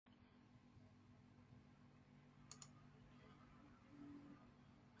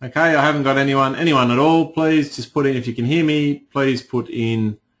Okay, I haven't got anyone at all. Please just put in, if you can hear me, please put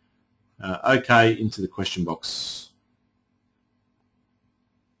in okay into the question box.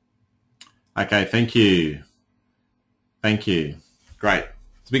 Okay, thank you. Thank you. Great. I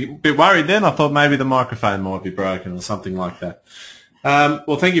was a bit worried then. I thought maybe the microphone might be broken or something like that.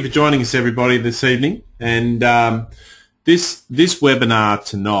 Well, thank you for joining us, everybody, this evening. And this webinar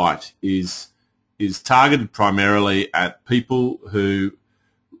tonight is targeted primarily at people who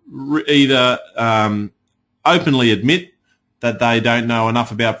either openly admit that they don't know enough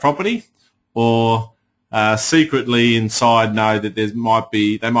about property, or secretly inside know that they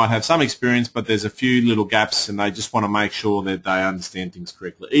might have some experience, but there's a few little gaps, and they just want to make sure that they understand things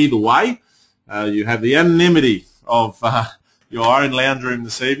correctly. Either way, you have the anonymity of your own lounge room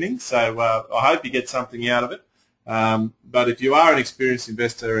this evening, so I hope you get something out of it. But if you are an experienced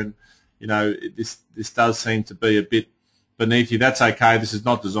investor and this does seem to be a bit beneath you, that's okay. This is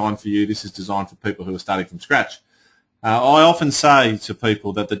not designed for you. This is designed for people who are starting from scratch. I often say to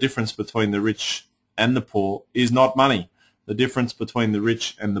people that the difference between the rich and the poor is not money. The difference between the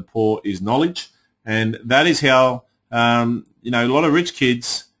rich and the poor is knowledge, and that is how a lot of rich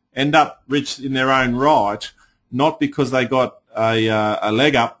kids end up rich in their own right, not because they got a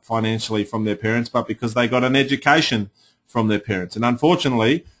leg up financially from their parents, but because they got an education from their parents. And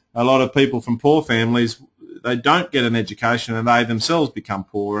unfortunately, a lot of people from poor families, they don't get an education and they themselves become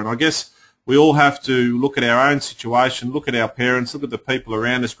poor. And I guess we all have to look at our own situation, look at our parents, look at the people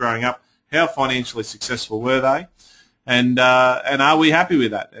around us growing up. How financially successful were they? And are we happy with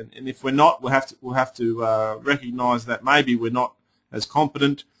that? And if we're not, we'll have to recognise that maybe we're not as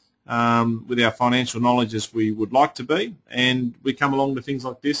competent with our financial knowledge as we would like to be. And we come along to things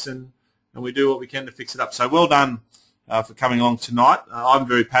like this and we do what we can to fix it up. So well done for coming along tonight. I'm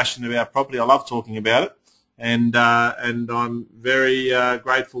very passionate about property. I love talking about it. And I'm very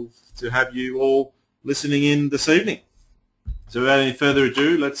grateful to have you all listening in this evening. So without any further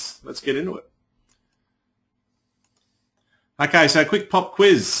ado, let's get into it. Okay, so a quick pop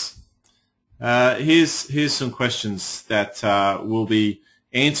quiz. Here's some questions that will be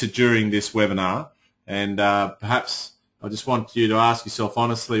answered during this webinar, and perhaps I just want you to ask yourself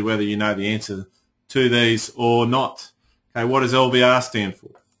honestly whether you know the answer to these or not. Okay, what does LVR stand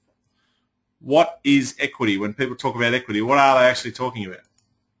for? What is equity? When people talk about equity, what are they actually talking about?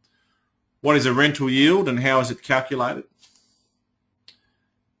 What is a rental yield and how is it calculated?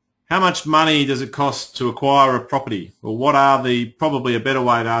 How much money does it cost to acquire a property? Well, probably a better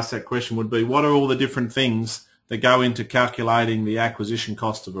way to ask that question would be, what are all the different things that go into calculating the acquisition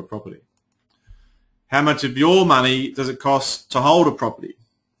cost of a property? How much of your money does it cost to hold a property?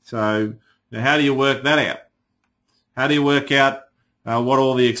 So how do you work that out? How do you work out what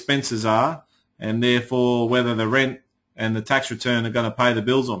all the expenses are, and therefore whether the rent and the tax return are going to pay the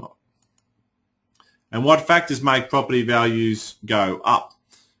bills or not? And what factors make property values go up?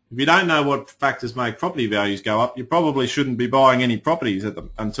 If you don't know what factors make property values go up, you probably shouldn't be buying any properties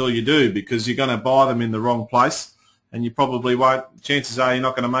until you do, because you're going to buy them in the wrong place and you probably won't. Chances are you're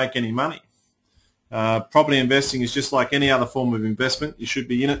not going to make any money. Property investing is just like any other form of investment. You should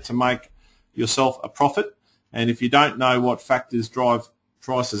be in it to make yourself a profit. And if you don't know what factors drive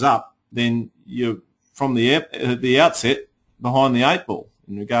prices up, then you're from the outset behind the eight ball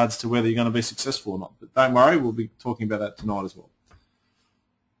in regards to whether you're going to be successful or not. But don't worry, we'll be talking about that tonight as well.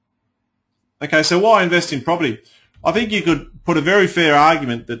 Okay, so why invest in property? I think you could put a very fair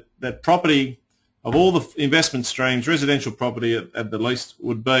argument that property, of all the investment streams, residential property at the least,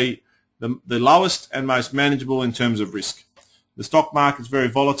 would be the lowest and most manageable in terms of risk. The stock market's very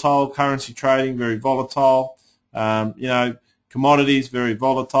volatile, currency trading very volatile, commodities very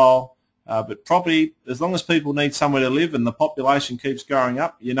volatile, but property, as long as people need somewhere to live and the population keeps going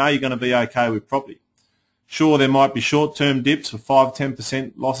up, you're going to be okay with property. Sure, there might be short-term dips of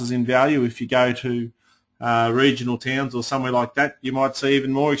 5-10% losses in value. If you go to regional towns or somewhere like that, you might see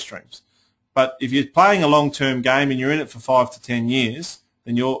even more extremes. But if you're playing a long-term game and you're in it for 5 to 10 years,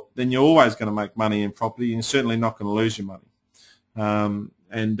 then you're always going to make money in property, and you're certainly not going to lose your money.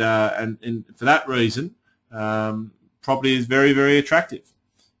 And for that reason, property is very, very attractive.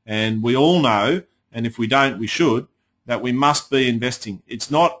 And we all know, and if we don't, we should, that we must be investing.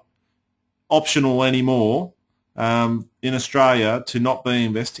 It's not optional anymore in Australia to not be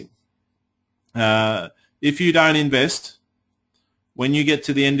investing. If you don't invest, when you get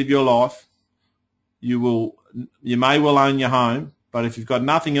to the end of your life, you may well own your home, but if you've got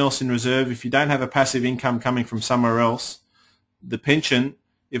nothing else in reserve, if you don't have a passive income coming from somewhere else, the pension,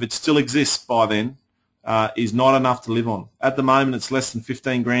 if it still exists by then, is not enough to live on. At the moment, it's less than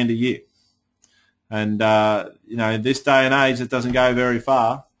 15 grand a year. And, in this day and age, it doesn't go very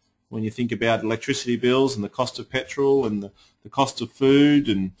far. when you think about electricity bills and the cost of petrol and the cost of food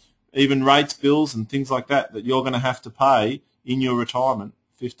and even rates bills and things like that you're going to have to pay in your retirement.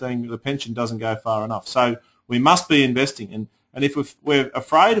 The pension doesn't go far enough. So we must be investing. And if we're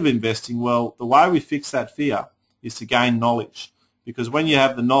afraid of investing, well, the way we fix that fear is to gain knowledge. Because when you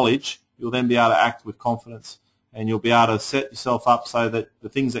have the knowledge, you'll then be able to act with confidence, and you'll be able to set yourself up so that the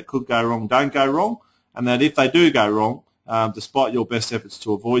things that could go wrong don't go wrong, and that if they do go wrong, despite your best efforts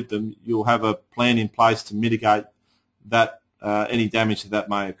to avoid them, you'll have a plan in place to mitigate that any damage that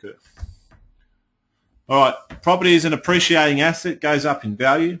may occur. All right, property is an appreciating asset, goes up in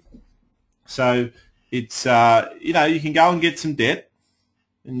value. So it's, you can go and get some debt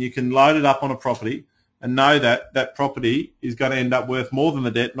and you can load it up on a property and know that that property is going to end up worth more than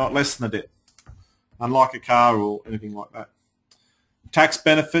the debt, not less than the debt, unlike a car or anything like that. Tax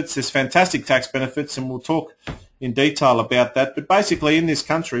benefits, there's fantastic tax benefits, and we'll talk in detail about that. But basically in this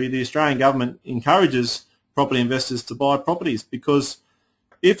country, the Australian government encourages property investors to buy properties, because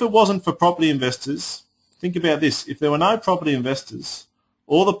if it wasn't for property investors, think about this, if there were no property investors,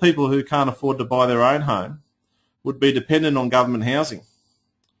 all the people who can't afford to buy their own home would be dependent on government housing.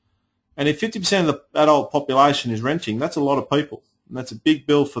 And if 50% of the adult population is renting, that's a lot of people, and that's a big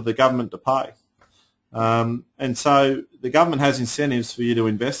bill for the government to pay. And so the government has incentives for you to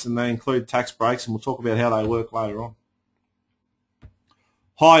invest, and they include tax breaks, and we'll talk about how they work later on.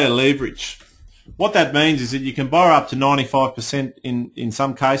 Higher leverage. What that means is that you can borrow up to 95% in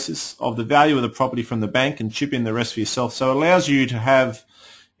some cases of the value of the property from the bank and chip in the rest for yourself. So it allows you to have,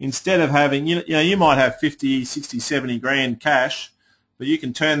 instead of having, you might have 50, 60, 70 grand cash, but you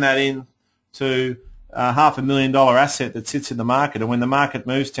can turn that into a $500,000 asset that sits in the market, and when the market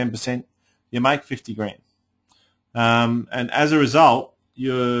moves 10%, you make 50 grand. And as a result,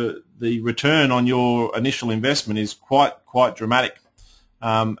 the return on your initial investment is quite dramatic.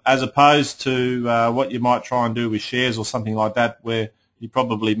 As opposed to what you might try and do with shares or something like that, where you're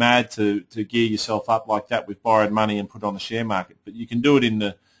probably mad to gear yourself up like that with borrowed money and put on the share market. But you can do it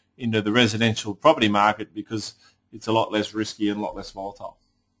into the residential property market because it's a lot less risky and a lot less volatile.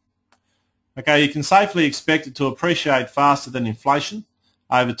 Okay, you can safely expect it to appreciate faster than inflation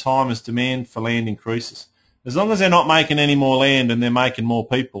over time as demand for land increases. As long as they're not making any more land and they're making more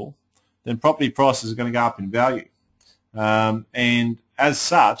people, then property prices are going to go up in value. And as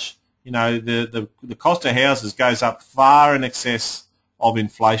such, the cost of houses goes up far in excess of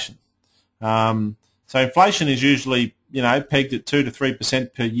inflation. So inflation is usually, pegged at 2 to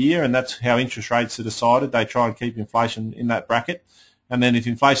 3% per year, and that's how interest rates are decided. They try and keep inflation in that bracket. And then if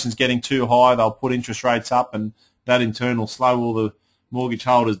inflation's getting too high, they'll put interest rates up, and that in turn will slow all the mortgage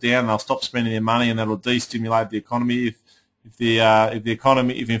holders down, and they'll stop spending their money, and that'll de-stimulate the economy.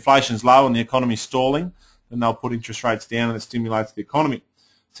 If inflation's low and the economy's stalling, then they'll put interest rates down, and it stimulates the economy.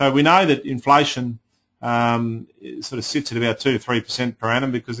 So we know that inflation sort of sits at about 2 to 3% per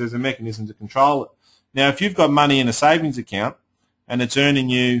annum because there's a mechanism to control it. Now, if you've got money in a savings account and it's earning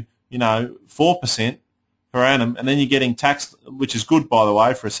you, 4% per annum, and then you're getting taxed, which is good, by the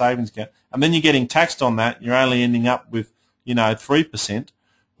way, for a savings account, and then you're getting taxed on that, you're only ending up with, 3%,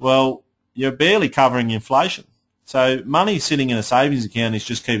 well, you're barely covering inflation. So money sitting in a savings account is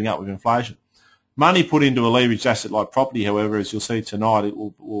just keeping up with inflation. Money put into a leveraged asset like property, however, as you'll see tonight, it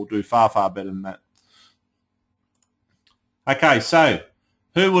will do far, far better than that. Okay, so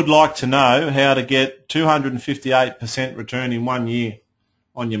who would like to know how to get 258% return in 1 year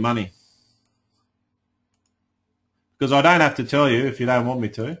on your money? Because I don't have to tell you if you don't want me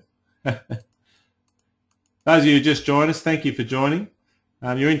to. Those of you who just joined us, thank you for joining.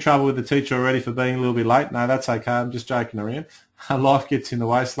 You're in trouble with the teacher already for being a little bit late. No, that's okay. I'm just joking around. Life gets in the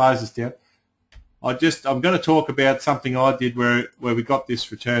way, slows us down. I'm going to talk about something I did where we got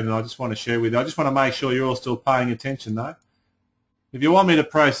this return, and I just want to share with you. I just want to make sure you're all still paying attention, though. If you want me to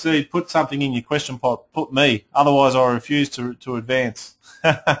proceed, put something in your question pot. Put me. Otherwise, I refuse to advance.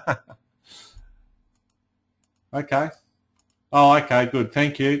 Okay. Oh, okay, good.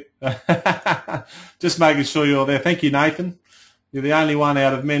 Thank you. Just making sure you're there. Thank you, Nathan. You're the only one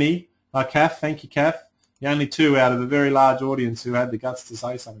out of many. Kath, thank you, Kath. The only two out of a very large audience who had the guts to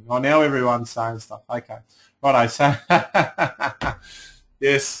say something. Oh, now everyone's saying stuff. Okay. Righto. So,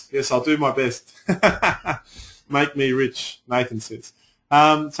 yes, I'll do my best. Make me rich, Nathan says.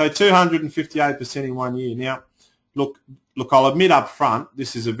 So 258% in 1 year. Now, look, I'll admit up front,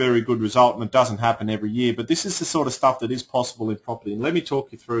 this is a very good result, and it doesn't happen every year, but this is the sort of stuff that is possible in property. And let me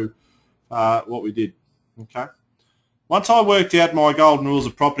talk you through what we did. Okay. Once I worked out my golden rules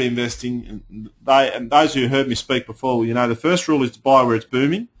of property investing, and those who heard me speak before, the first rule is to buy where it's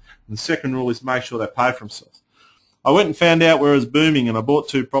booming, and the second rule is make sure they pay for themselves. I went and found out where it was booming, and I bought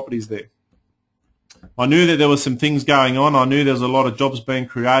 2 properties there. I knew that there were some things going on. I knew there was a lot of jobs being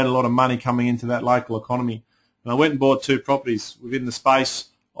created, a lot of money coming into that local economy. And I went and bought 2 properties within the space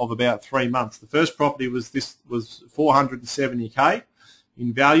of about 3 months. The first property was 470K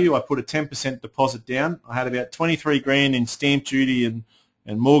in value. I put a 10% deposit down. I had about 23 grand in stamp duty and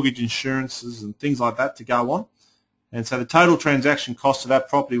mortgage insurances and things like that to go on. And so the total transaction cost of that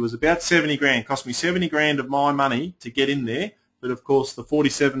property was about 70 grand. It cost me 70 grand of my money to get in there. But of course, the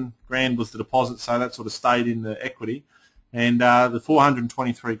 47 grand was the deposit, so that sort of stayed in the equity, and the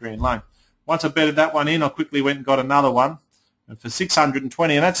 423 grand loan. Once I betted that one in, I quickly went and got another one, and for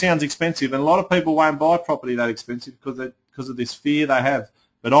 620. And that sounds expensive, and a lot of people won't buy property that expensive because of this fear they have.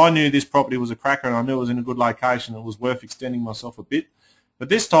 But I knew this property was a cracker, and I knew it was in a good location. It was worth extending myself a bit. But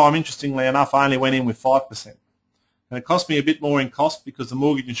this time, interestingly enough, I only went in with 5%. And it cost me a bit more in cost because the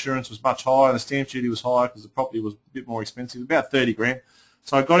mortgage insurance was much higher, the stamp duty was higher because the property was a bit more expensive, about 30 grand.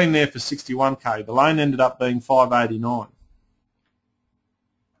 So I got in there for 61K. The loan ended up being 589.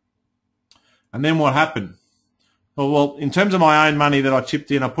 And then what happened? Well, in terms of my own money that I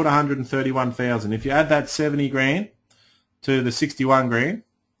chipped in, I put 131,000. If you add that 70 grand to the 61 grand,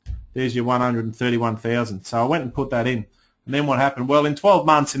 there's your 131,000. So I went and put that in. And then what happened? Well, in 12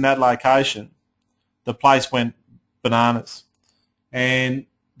 months in that location, the place went bananas, and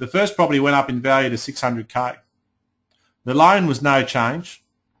the first property went up in value to 600K. The loan was no change,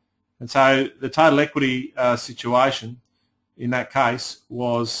 and so the total equity situation in that case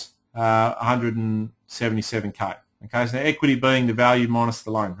was 177K. Okay, so equity being the value minus the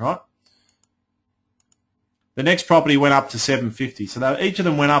loan, right? The next property went up to 750, so each of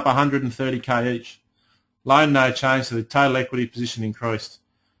them went up 130K each. Loan no change, so the total equity position increased.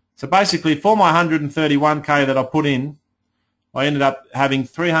 So basically, for my 131K that I put in, I ended up having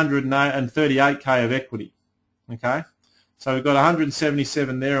 338K of equity. Okay, so we've got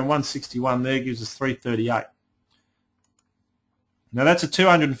 177 there and 161 there, gives us 338. Now that's a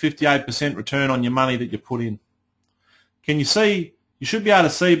 258% return on your money that you put in. Can you see? You should be able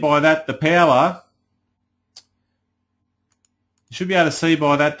to see by that the power. You should be able to see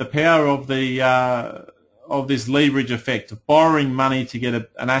by that the power of the of this leverage effect of borrowing money to get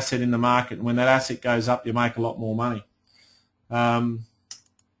an asset in the market, and when that asset goes up, you make a lot more money.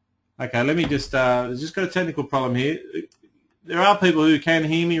 Okay, let me just got a technical problem here. There are people who can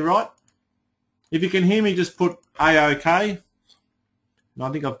hear me, right? If you can hear me, just put A-OK. And I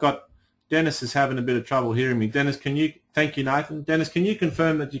think I've got Dennis is having a bit of trouble hearing me. Dennis, can you? Thank you, Nathan. Dennis, can you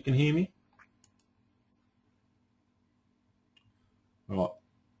confirm that you can hear me? All right.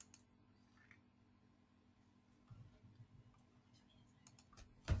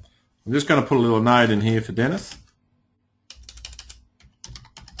 I'm just going to put a little note in here for Dennis.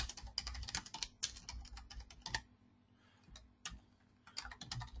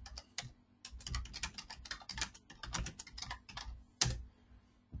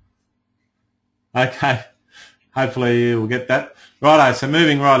 Okay, hopefully we'll get that. Righto, so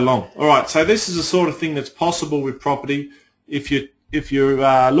moving right along. All right, so this is the sort of thing that's possible with property. If you're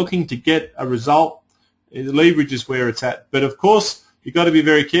looking to get a result, leverage is where it's at. But of course, you've got to be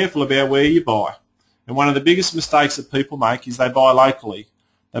very careful about where you buy. And one of the biggest mistakes that people make is they buy locally.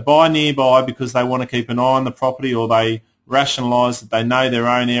 They buy nearby because they want to keep an eye on the property, or they rationalise that they know their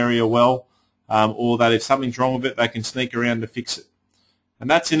own area well, or that if something's wrong with it, they can sneak around to fix it. And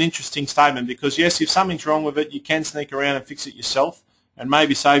that's an interesting statement because, yes, if something's wrong with it, you can sneak around and fix it yourself and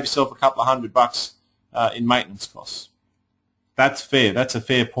maybe save yourself a couple of $100 in maintenance costs. That's fair. That's a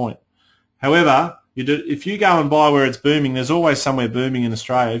fair point. However, if you go and buy where it's booming, there's always somewhere booming in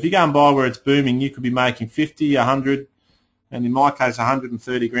Australia. If you go and buy where it's booming, you could be making 50, 100, and in my case,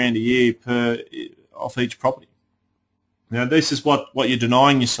 130 grand a year off each property. Now, this is what you're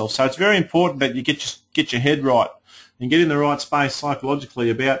denying yourself. So it's very important that you get your head right and get in the right space psychologically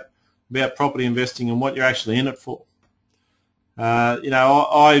about property investing and what you're actually in it for. I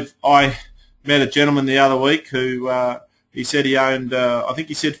met a gentleman the other week who he said he owned, I think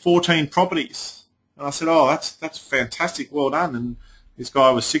he said 14 properties. And I said, oh, that's fantastic, well done. And this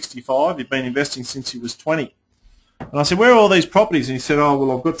guy was 65. He'd been investing since he was 20. And I said, where are all these properties? And he said, oh,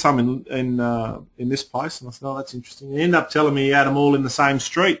 well, I've got some in this place. And I said, oh, that's interesting. And he ended up telling me he had them all in the same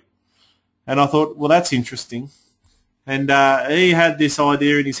street. And I thought, well, that's interesting. And he had this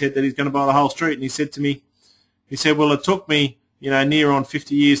idea in his head that he's going to buy the whole street. And he said to me, well, it took me, near on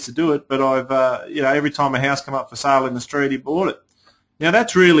 50 years to do it, but I've, every time a house come up for sale in the street, he bought it. Now,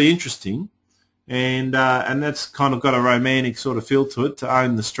 that's really interesting. And that's kind of got a romantic sort of feel to it, to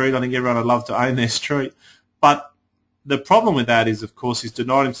own the street. I think everyone would love to own their street. But the problem with that is, of course, he's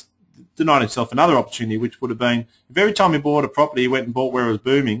denied denied himself another opportunity, which would have been if every time he bought a property, he went and bought where it was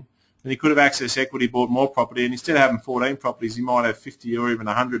booming, then he could have accessed equity, bought more property, and instead of having 14 properties, he might have 50 or even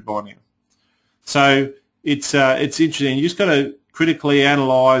 100 by now. So it's interesting. You just got to critically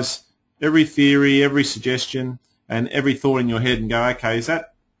analyse every theory, every suggestion, and every thought in your head, and go, okay, does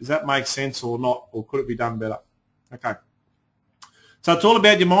that make sense or not, or could it be done better? Okay. So it's all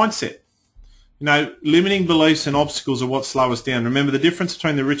about your mindset. You know, limiting beliefs and obstacles are what slow us down. Remember, the difference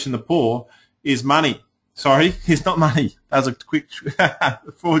between the rich and the poor is money. Sorry, it's not money. That was a quick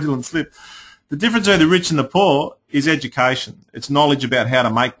fraudulent slip. The difference between the rich and the poor is education. It's knowledge about how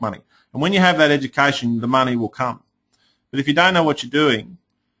to make money. And when you have that education, the money will come. But if you don't know what you're doing,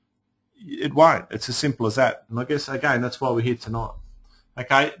 it won't. It's as simple as that. And I guess, again, that's why we're here tonight.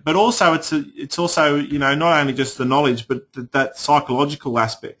 Okay, but also it's also, you know, not only just the knowledge, but that psychological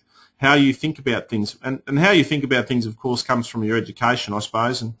aspect, how you think about things, and how you think about things, of course, comes from your education, I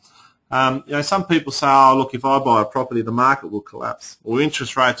suppose. And you know, some people say, oh, look, if I buy a property, the market will collapse, or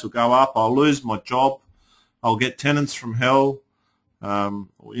interest rates will go up, I'll lose my job, I'll get tenants from hell. You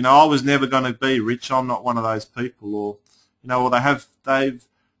know, I was never going to be rich. I'm not one of those people, or you know, or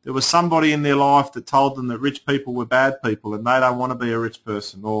there was somebody in their life that told them that rich people were bad people and they don't want to be a rich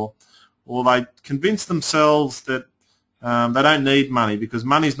person, or they convince themselves that they don't need money because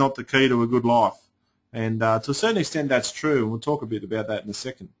money's not the key to a good life. And to a certain extent that's true, and we'll talk a bit about that in a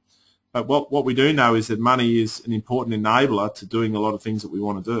second. But what we do know is that money is an important enabler to doing a lot of things that we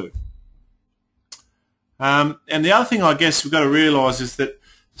want to do. And the other thing I guess we've got to realise is that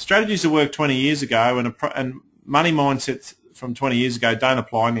strategies that worked 20 years ago and money mindsets from 20 years ago don't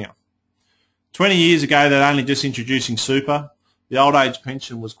apply now. 20 years ago, they're only just introducing super. The old age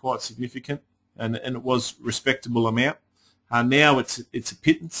pension was quite significant, and it was a respectable amount. Now it's a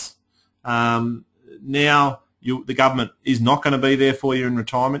pittance. Now the government is not going to be there for you in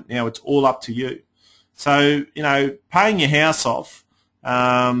retirement. Now it's all up to you. So, you know, paying your house off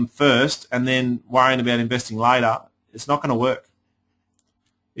first and then worrying about investing later, it's not going to work.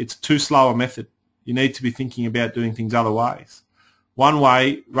 It's too slow a method. You need to be thinking about doing things other ways. One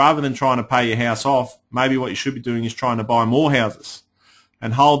way, rather than trying to pay your house off, maybe what you should be doing is trying to buy more houses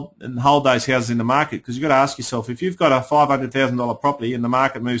and hold those houses in the market, because you've got to ask yourself, if you've got a $500,000 property and the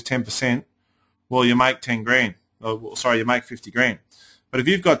market moves 10%, well, you make 10 grand. Or, sorry, you make 50 grand. But if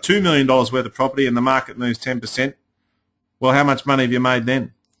you've got $2 million worth of property and the market moves 10%, well, how much money have you made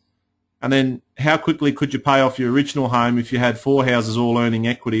then? And then how quickly could you pay off your original home if you had 4 houses all earning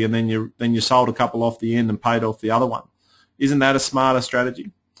equity, and then you sold a couple off the end and paid off the other one? Isn't that a smarter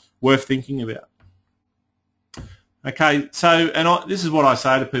strategy? Worth thinking about. Okay, so this is what I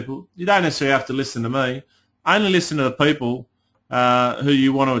say to people. You don't necessarily have to listen to me. Only listen to the people who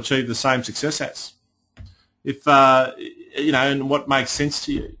you want to achieve the same success as. If you know, and what makes sense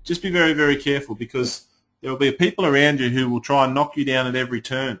to you. Just be very, very careful, because there will be people around you who will try and knock you down at every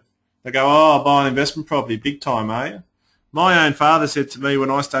turn. They go, oh, I'll buy an investment property, big time, eh? My own father said to me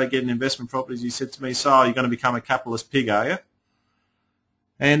when I started getting investment properties, he said to me, so you're going to become a capitalist pig, are you?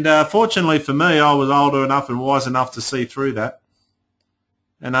 And fortunately for me, I was older enough and wise enough to see through that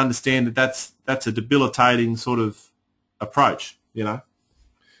and understand that that's a debilitating sort of approach, you know.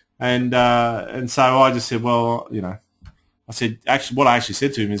 And so I just said, well, you know, I said, actually, what I actually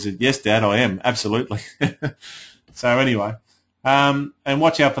said to him is, yes, Dad, I am, absolutely. So anyway. And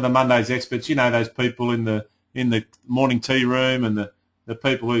watch out for the Monday's experts. You know, those people in the morning tea room, and the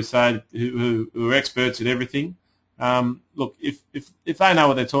people who say who are experts at everything. Look, if they know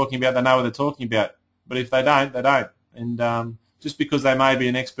what they're talking about, they know what they're talking about. But if they don't, they don't. And just because they may be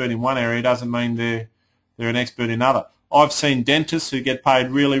an expert in one area doesn't mean they're an expert in another. I've seen dentists who get paid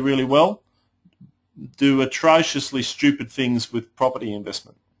really, really well do atrociously stupid things with property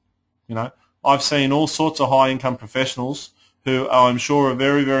investment. You know, I've seen all sorts of high-income professionals who I'm sure are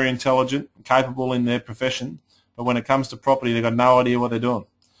very, very intelligent, capable in their profession, but when it comes to property, they've got no idea what they're doing.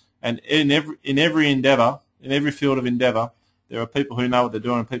 And in every endeavour, in every field of endeavour, there are people who know what they're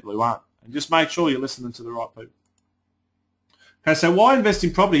doing and people who aren't. And just make sure you're listening to the right people. Okay, so why invest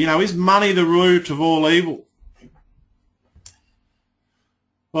in property? You know, is money the root of all evil?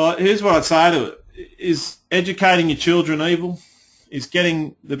 Well, here's what I'd say to it. Is educating your children evil? Is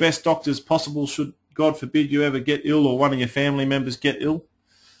getting the best doctors possible should, God forbid, you ever get ill or one of your family members get ill?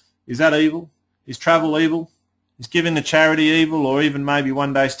 Is that evil? Is travel evil? Is giving to charity evil, or even maybe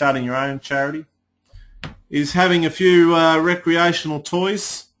one day starting your own charity? Is having a few recreational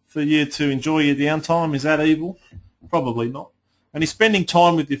toys for you to enjoy your downtime, is that evil? Probably not. And is spending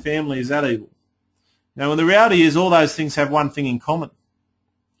time with your family, is that evil? Now, the reality is all those things have one thing in common.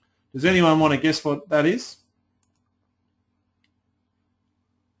 Does anyone want to guess what that is?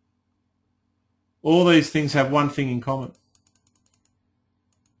 All these things have one thing in common.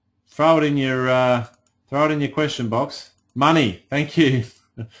 Throw it in your question box. Money. Thank you.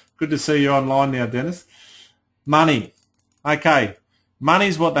 Good to see you online now, Dennis. Money. Okay.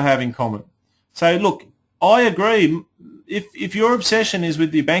 Money's what they have in common. So look, I agree. If your obsession is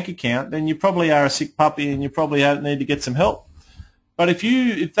with your bank account, then you probably are a sick puppy and you probably need to get some help. But if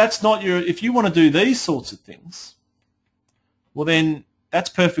you want to do these sorts of things, well then that's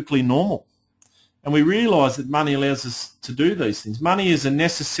perfectly normal. And we realise that money allows us to do these things. Money is a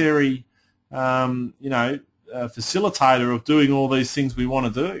necessary, facilitator of doing all these things we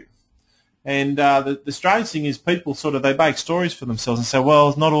want to do. And the strange thing is people they make stories for themselves and say, well,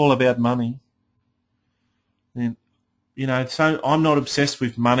 it's not all about money. And, so I'm not obsessed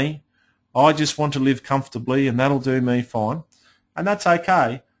with money. I just want to live comfortably and that'll do me fine. And that's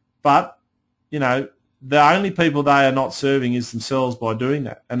okay. But, the only people they are not serving is themselves by doing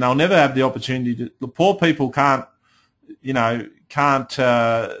that. And they'll never have the opportunity to, the poor people they can't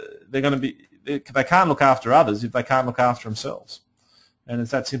look after others if they can't look after themselves. And it's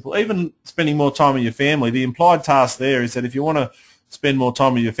that simple. Even spending more time with your family, the implied task there is that if you want to spend more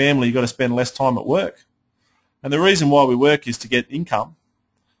time with your family, you've got to spend less time at work. And the reason why we work is to get income.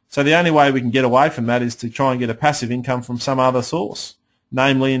 So the only way we can get away from that is to try and get a passive income from some other source,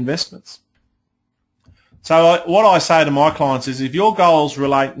 namely investments. So what I say to my clients is if your goals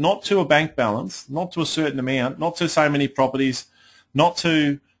relate not to a bank balance, not to a certain amount, not to so many properties, not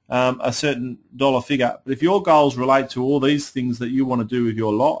to a certain dollar figure, but if your goals relate to all these things that you want to do with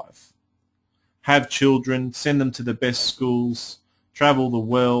your life, have children, send them to the best schools, travel the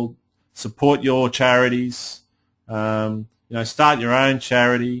world, support your charities, start your own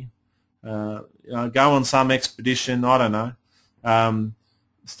charity, go on some expedition, I don't know,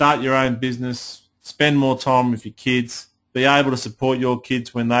 start your own business, spend more time with your kids, be able to support your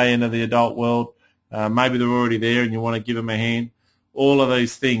kids when they enter the adult world. Maybe they're already there and you want to give them a hand. All of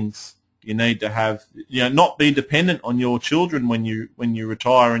these things you need to have, not be dependent on your children when you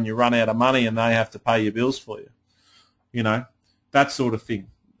retire and you run out of money and they have to pay your bills for you. That sort of thing.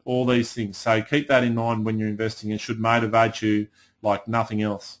 All these things. So keep that in mind when you're investing. It should motivate you like nothing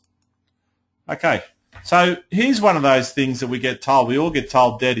else. Okay. So here's one of those things that we get told. We all get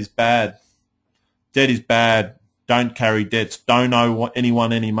told debt is bad. Debt is bad. Don't carry debts. Don't owe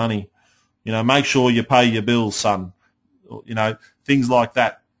anyone any money. Make sure you pay your bills, son. Things like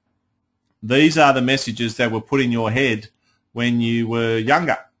that. These are the messages that were put in your head when you were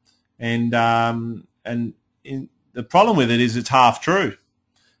younger. And the problem with it is it's half true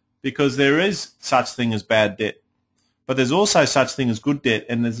because there is such thing as bad debt. But there's also such thing as good debt.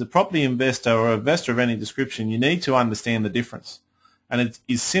 And as a property investor or investor of any description, you need to understand the difference. And it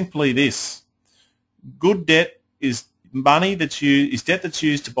is simply this. Good debt is money is debt that's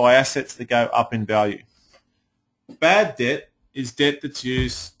used to buy assets that go up in value. Bad debt is debt that's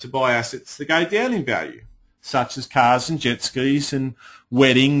used to buy assets that go down in value, such as cars and jet skis and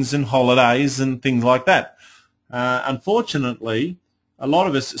weddings and holidays and things like that. Unfortunately, a lot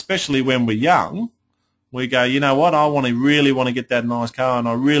of us, especially when we're young, we go, you know what, I really want to get that nice car and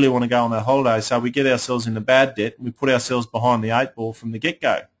I really want to go on that holiday. So we get ourselves into bad debt and we put ourselves behind the eight ball from the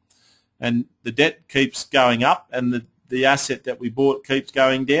get-go. And the debt keeps going up and the asset that we bought keeps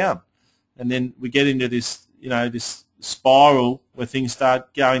going down. And then we get into this, this spiral where things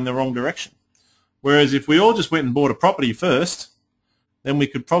start going the wrong direction. Whereas if we all just went and bought a property first, then we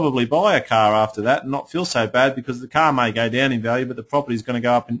could probably buy a car after that and not feel so bad because the car may go down in value, but the property is going to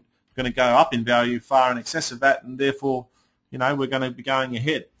go up in value far in excess of that, and therefore, we're going to be going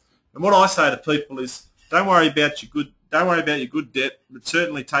ahead. And what I say to people is, don't worry about your good debt, but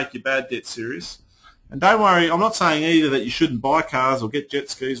certainly take your bad debt serious. And don't worry, I'm not saying either that you shouldn't buy cars or get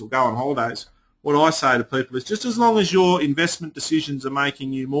jet skis or go on holidays. What I say to people is just as long as your investment decisions are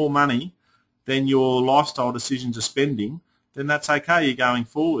making you more money than your lifestyle decisions are spending, then that's okay, you're going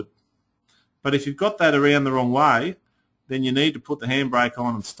forward. But if you've got that around the wrong way, then you need to put the handbrake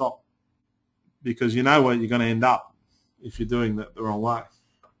on and stop, because you know where you're going to end up if you're doing that the wrong way.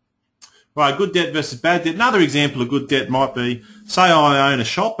 Right, good debt versus bad debt. Another example of good debt might be, say I own a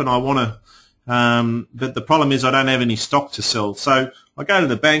shop and I want to, but the problem is I don't have any stock to sell. So I go to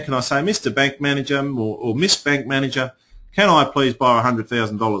the bank and I say, Mr. Bank Manager or Miss Bank Manager, can I please borrow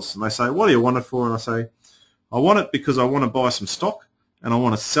 $100,000? And they say, what do you want it for? And I say, I want it because I want to buy some stock and I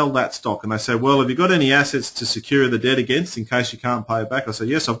want to sell that stock. And they say, well, have you got any assets to secure the debt against in case you can't pay it back? I say,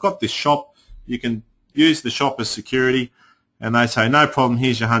 yes, I've got this shop. You can use the shop as security. And they say, no problem,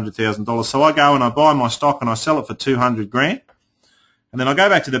 here's your $100,000. So I go and I buy my stock and I sell it for $200,000. And then I go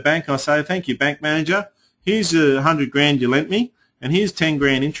back to the bank and I say, thank you, bank manager. Here's $100,000 you lent me. and here's 10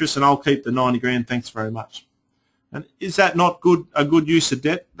 grand interest, and I'll keep the 90 grand, thanks very much. And is that not a good use of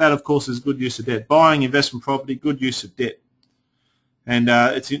debt? That, of course, is good use of debt. Buying investment property, good use of debt. And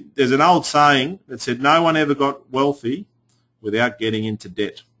there's an old saying that said, no one ever got wealthy without getting into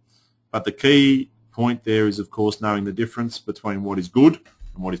debt. But the key point there is, of course, knowing the difference between what is good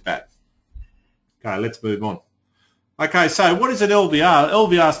and what is bad. Okay, let's move on. Okay, so what is an LVR?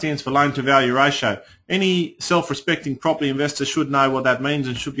 LVR stands for loan to value ratio. Any self-respecting property investor should know what that means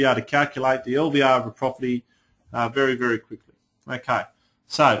and should be able to calculate the LVR of a property very, very quickly. Okay,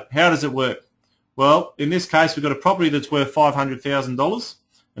 so how does it work? Well, in this case, we've got a property that's worth $500,000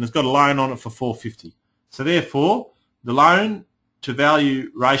 and it's got a loan on it for $450,000. So therefore, the loan to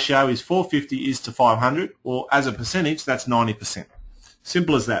value ratio is 450 is to 500, or as a percentage, that's 90%.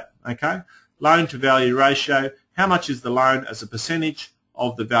 Simple as that, okay? Loan to value ratio, how much is the loan as a percentage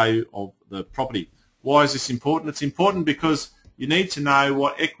of the value of the property? Why is this important? It's important because you need to know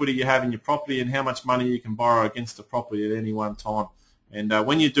what equity you have in your property and how much money you can borrow against the property at any one time. And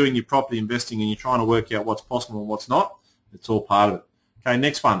when you're doing your property investing and you're trying to work out what's possible and what's not, it's all part of it. Okay,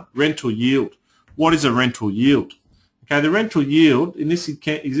 next one, rental yield. What is a rental yield? Okay, the rental yield, in this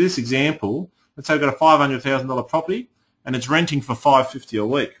example, let's say we've got a $500,000 property and it's renting for $550 a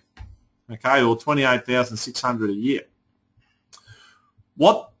week. Okay, or $28,600 a year.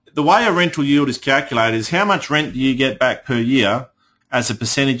 The way a rental yield is calculated is how much rent do you get back per year as a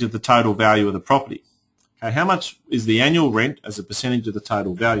percentage of the total value of the property. Okay, how much is the annual rent as a percentage of the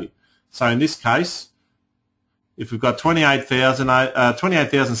total value? So in this case, if we've got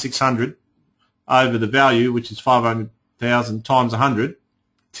 $28,600 over the value, which is $500,000 times 100,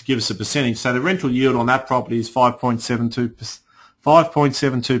 to give us a percentage. So the rental yield on that property is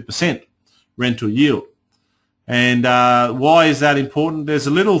 5.72% rental yield. And why is that important? There's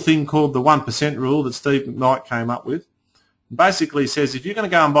a little thing called the 1% rule that Steve McKnight came up with. It basically says if you're going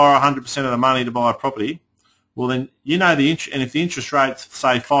to go and borrow 100% of the money to buy a property, well then you know the interest, and if the interest rate's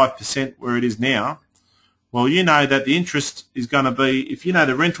say 5% where it is now, well you know that the interest is going to be, if you know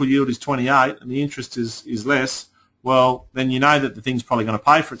the rental yield is 28 and the interest is less, well then you know that the thing's probably going to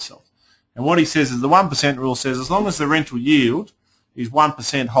pay for itself. And what he says is the 1% rule says as long as the rental yield is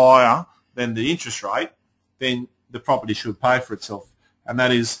 1% higher than the interest rate, then the property should pay for itself. And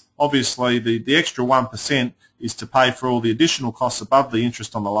that is obviously the extra 1% is to pay for all the additional costs above the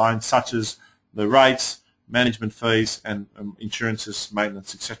interest on the loan, such as the rates, management fees, and insurances,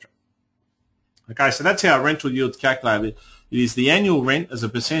 maintenance, etc. Okay, so that's how rental yield is calculated. It is the annual rent as a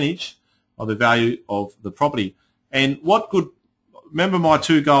percentage of the value of the property. And remember my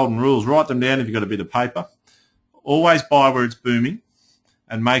two golden rules, write them down if you've got a bit of paper. Always buy where it's booming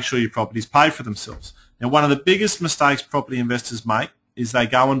and make sure your properties pay for themselves. Now, one of the biggest mistakes property investors make is they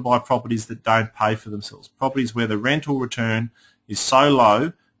go and buy properties that don't pay for themselves, properties where the rental return is so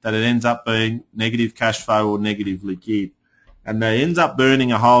low that it ends up being negative cash flow or negatively geared. And they end up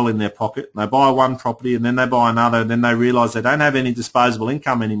burning a hole in their pocket. They buy one property and then they buy another, and then they realise they don't have any disposable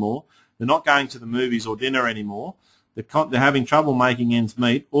income anymore. They're not going to the movies or dinner anymore. They're having trouble making ends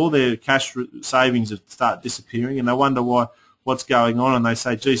meet. All their cash savings start disappearing, and they wonder what's going on, and they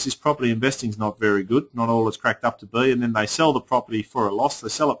say, geez, this property investing's not very good, not all it's cracked up to be, and then they sell the property for a loss. They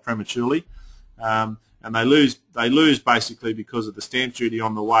sell it prematurely, and they lose basically because of the stamp duty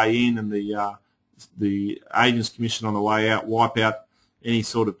on the way in and the agents commission on the way out wipe out any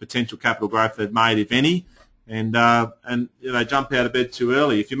sort of potential capital growth they've made, if any, and they jump out of bed too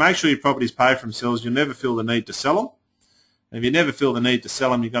early. If you make sure your properties pay for themselves, you'll never feel the need to sell them. And if you never feel the need to sell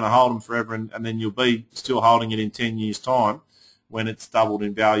them, you're going to hold them forever, and then you'll be still holding it in 10 years' time when it's doubled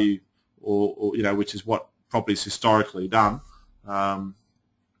in value, or which is what property's historically done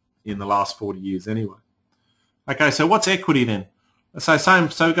in the last 40 years anyway. Okay, so what's equity then? Let's say so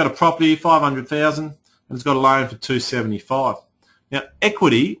we've got a property, 500,000, and it's got a loan for 275. Now,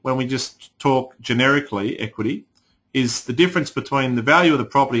 equity, when we just talk generically, equity is the difference between the value of the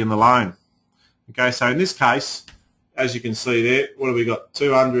property and the loan. Okay, so in this case, as you can see there, what have we got?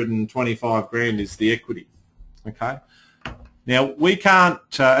 225 grand is the equity. Okay. Now we can't,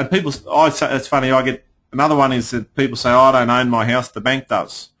 and people, I say it's funny. I get another one is that people say, I don't own my house, the bank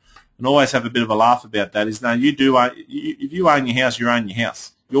does, and always have a bit of a laugh about that. Is no, you do. If you own your house, you own your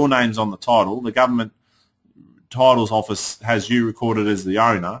house. Your name's on the title. The government titles office has you recorded as the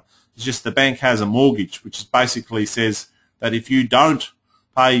owner. It's just the bank has a mortgage, which basically says that if you don't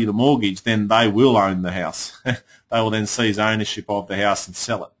pay the mortgage, then they will own the house. They will then seize ownership of the house and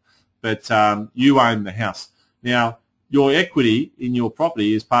sell it. But you own the house. Now, your equity in your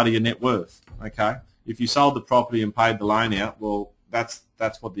property is part of your net worth. Okay, if you sold the property and paid the loan out, well, that's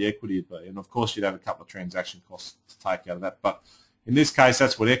what the equity would be. And of course, you'd have a couple of transaction costs to take out of that. But In this case,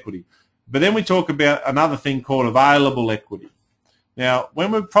 that's what equity. But then we talk about another thing called available equity. Now,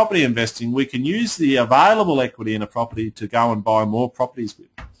 when we're property investing, we can use the available equity in a property to go and buy more properties with.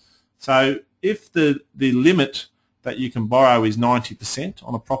 So if the limit that you can borrow is 90%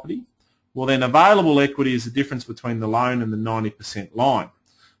 on a property, well then available equity is the difference between the loan and the 90% line.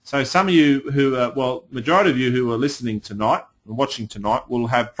 So some of you who are, well, majority of you who are listening tonight and watching tonight will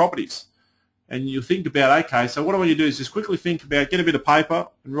have properties. And you think about, okay, so what I want you to do is just quickly think about, get a bit of paper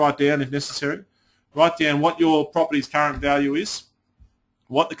and write down if necessary. Write down what your property's current value is,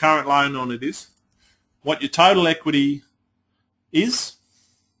 what the current loan on it is, what your total equity is,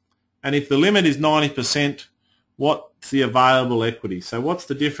 and if the limit is 90%, what's the available equity? So what's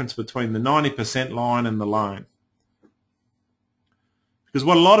the difference between the 90% line and the loan? Because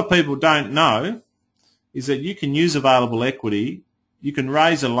what a lot of people don't know is that you can use available equity, you can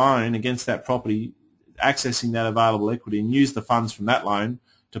raise a loan against that property, accessing that available equity, and use the funds from that loan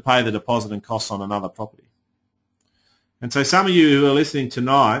to pay the deposit and costs on another property. And so some of you who are listening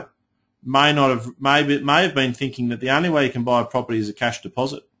tonight may have been thinking that the only way you can buy a property is a cash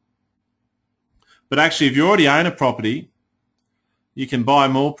deposit. But actually, if you already own a property, you can buy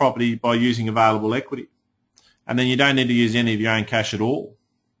more property by using available equity. And then you don't need to use any of your own cash at all.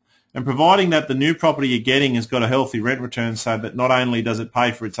 And providing that the new property you're getting has got a healthy rent return, so that not only does it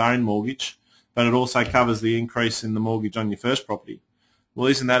pay for its own mortgage, but it also covers the increase in the mortgage on your first property. Well,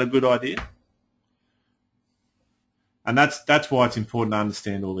 isn't that a good idea? And that's why it's important to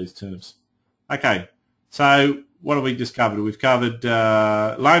understand all these terms. Okay, so what have we just covered? We've covered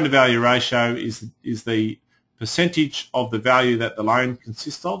loan-to-value ratio is the percentage of the value that the loan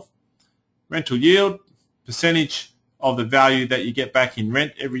consists of. Rental yield, percentage of the value that you get back in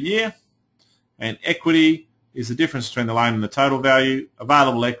rent every year. And equity is the difference between the loan and the total value.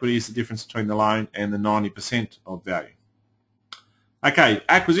 Available equity is the difference between the loan and the 90% of value. Okay,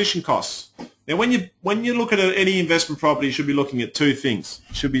 acquisition costs. Now, when you look at any investment property, you should be looking at two things.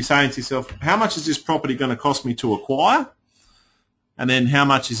 You should be saying to yourself, how much is this property going to cost me to acquire? And then how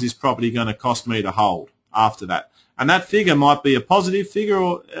much is this property going to cost me to hold after that? And that figure might be a positive figure,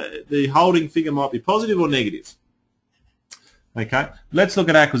 or the holding figure might be positive or negative. Okay, let's look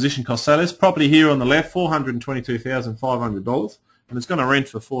at acquisition costs. So this property here on the left, $422,500, and it's going to rent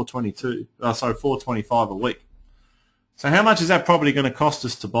for $425 a week. So how much is that property going to cost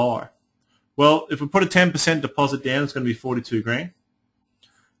us to buy? Well, if we put a 10% deposit down, it's going to be 42 grand.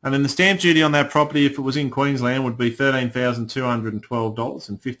 And then the stamp duty on that property, if it was in Queensland, would be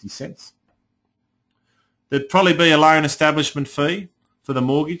 $13,212.50. There'd probably be a loan establishment fee for the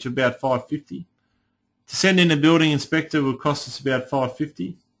mortgage of about $550. To send in a building inspector would cost us about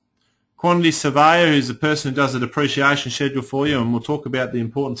 $550. Quantity surveyor, who's the person who does the depreciation schedule for you, and we'll talk about the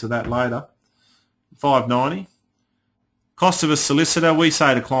importance of that later, $590. Cost of a solicitor, we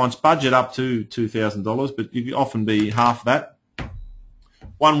say to clients budget up to $2,000, but you can often be half that.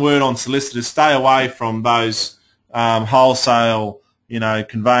 One word on solicitors: stay away from those wholesale,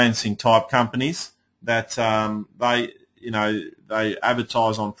 conveyancing type companies that they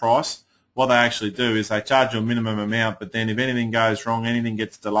advertise on price. What they actually do is they charge you a minimum amount, but then if anything goes wrong, anything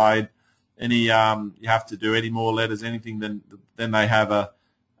gets delayed, you have to do any more letters, anything, then they have a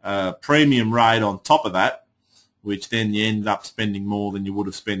premium rate on top of that, which then you end up spending more than you would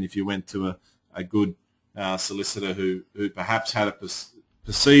have spent if you went to a good solicitor who perhaps had a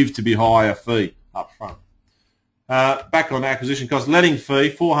perceived to be higher fee up front. Back on acquisition costs, letting fee,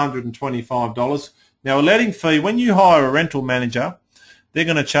 $425. Now a letting fee, when you hire a rental manager, they're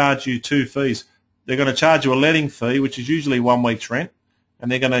going to charge you two fees. They're going to charge you a letting fee, which is usually 1 week's rent,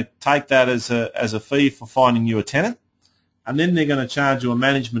 and they're going to take that as a fee for finding you a tenant. And then they're going to charge you a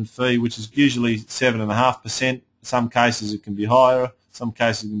management fee, which is usually 7.5%. Some cases it can be higher, some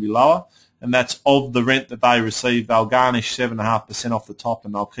cases it can be lower, and that's of the rent that they receive. They'll garnish 7.5% off the top,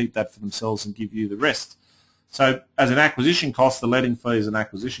 and they'll keep that for themselves and give you the rest. So as an acquisition cost, the letting fee is an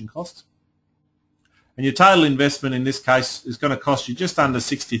acquisition cost. And your total investment in this case is going to cost you just under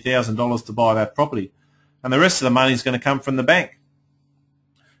 $60,000 to buy that property, and the rest of the money is going to come from the bank.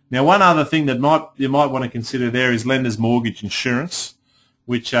 Now, one other thing that you might want to consider there is lender's mortgage insurance,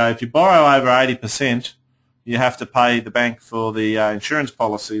 which if you borrow over 80%, you have to pay the bank for the insurance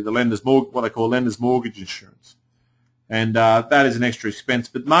policy, the what they call lender's mortgage insurance. And that is an extra expense,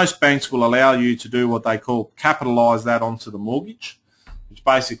 but most banks will allow you to do what they call capitalise that onto the mortgage, which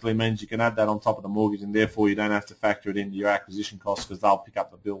basically means you can add that on top of the mortgage, and therefore you don't have to factor it into your acquisition costs because they'll pick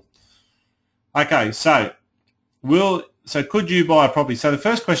up the bill. Okay, so could you buy a property? So the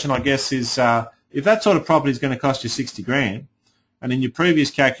first question, I guess, is if that sort of property is going to cost you 60 grand, and in your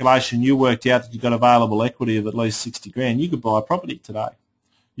previous calculation you worked out that you've got available equity of at least 60 grand, you could buy a property today.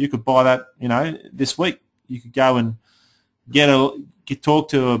 You could buy that, this week. You could go and talk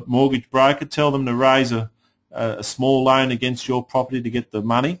to a mortgage broker, tell them to raise a small loan against your property to get the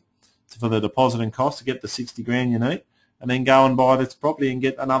money for the deposit and cost, to get the 60 grand you need, and then go and buy this property and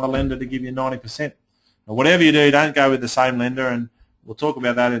get another lender to give you 90%. Now, whatever you do, don't go with the same lender, and we'll talk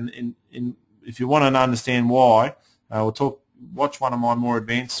about that in if you want to understand why. Watch one of my more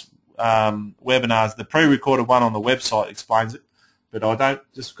advanced webinars. The pre-recorded one on the website explains it, but I don't,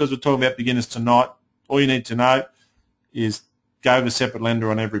 just because we're talking about beginners tonight, all you need to know is go with a separate lender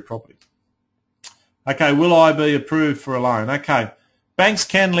on every property. Okay, will I be approved for a loan? Okay, banks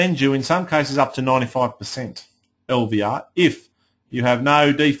can lend you in some cases up to 95% LVR if you have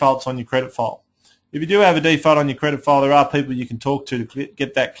no defaults on your credit file. If you do have a default on your credit file, there are people you can talk to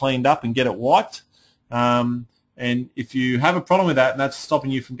get that cleaned up and get it wiped. And if you have a problem with that and that's stopping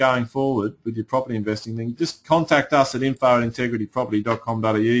you from going forward with your property investing, then just contact us at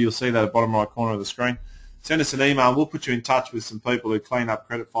info@integrityproperty.com.au. You'll see that at the bottom right corner of the screen. Send us an email. We'll put you in touch with some people who clean up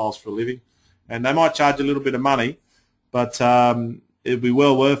credit files for a living. And they might charge a little bit of money, but it'll be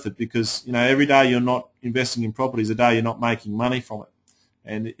well worth it, because every day you're not investing in property is a day you're not making money from it.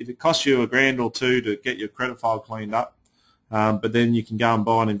 And if it costs you $1,000 or $2,000 to get your credit file cleaned up, but then you can go and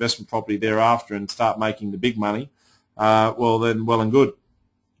buy an investment property thereafter and start making the big money, well and good.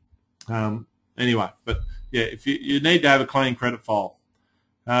 Anyway, but yeah, if you need to have a clean credit file.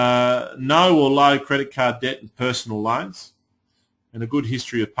 No or low credit card debt and personal loans, and a good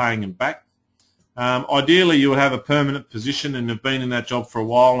history of paying them back. Ideally, you would have a permanent position and have been in that job for a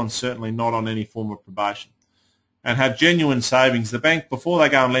while, and certainly not on any form of probation. And have genuine savings. The bank, before they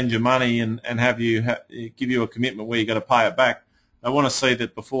go and lend you money and have you give you a commitment where you've got to pay it back, they want to see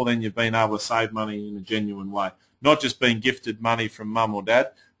that before then you've been able to save money in a genuine way. Not just being gifted money from mum or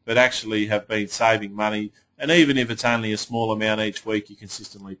dad, but actually have been saving money. And even if it's only a small amount each week, you're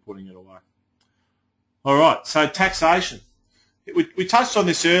consistently putting it away. All right, so taxation. We touched on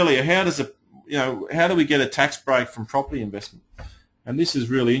this earlier. How do we get a tax break from property investment? And this is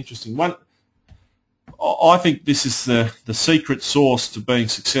really interesting. I think this is the secret sauce to being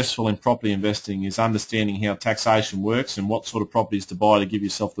successful in property investing, is understanding how taxation works and what sort of properties to buy to give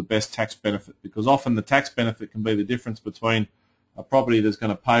yourself the best tax benefit, because often the tax benefit can be the difference between a property that's going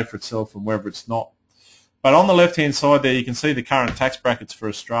to pay for itself and whether it's not. But on the left-hand side there, you can see the current tax brackets for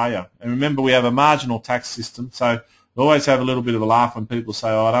Australia. And remember, we have a marginal tax system, so we always have a little bit of a laugh when people say,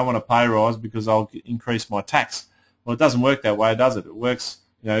 I don't want a pay rise because I'll increase my tax. Well, it doesn't work that way, does it? It works,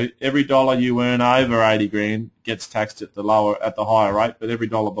 every dollar you earn over 80 grand gets taxed at the higher rate, but every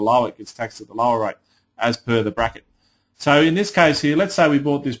dollar below it gets taxed at the lower rate, as per the bracket. So in this case here, let's say we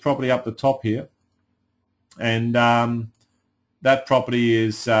bought this property up the top here, and that property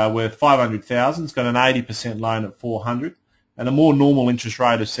is worth $500,000. It's got an 80% loan at $400,000 and a more normal interest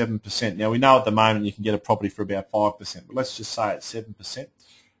rate of 7%. Now, we know at the moment you can get a property for about 5%, but let's just say it's 7%.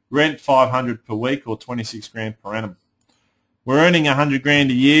 Rent $500 per week, or 26 grand per annum. We're earning 100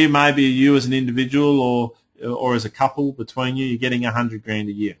 grand a year. Maybe you as an individual or as a couple between you, you're getting 100 grand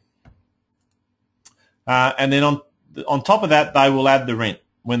a year. And then on top of that, they will add the rent.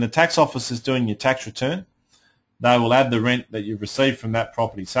 When the tax office is doing your tax return, they will add the rent that you've received from that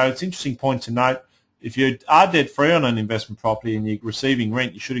property. So it's an interesting point to note. If you are debt-free on an investment property and you're receiving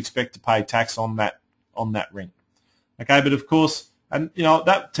rent, you should expect to pay tax on that rent. Okay, but of course, and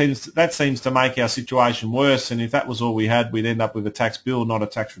that seems to make our situation worse. And if that was all we had, we'd end up with a tax bill, not a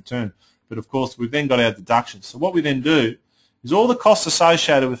tax return. But of course, we've then got our deductions. So what we then do is all the costs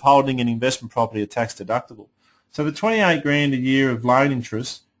associated with holding an investment property are tax deductible. So the 28 grand a year of loan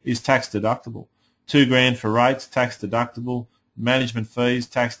interest is tax deductible. 2 grand for rates, tax deductible. Management fees,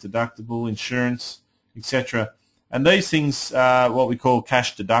 tax deductible. Insurance, etc. And these things are what we call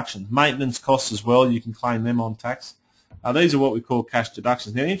cash deductions. Maintenance costs as well, you can claim them on tax. These are what we call cash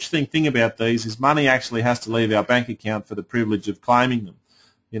deductions. Now, the interesting thing about these is money actually has to leave our bank account for the privilege of claiming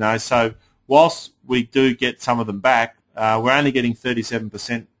them. So whilst we do get some of them back, we're only getting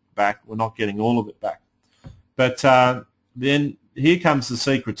 37% back. We're not getting all of it back. But then here comes the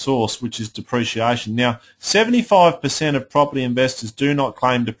secret sauce, which is depreciation. Now, 75% of property investors do not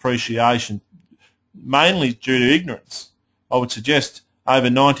claim depreciation, mainly due to ignorance. I would suggest over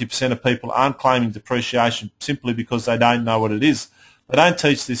 90% of people aren't claiming depreciation simply because they don't know what it is. They don't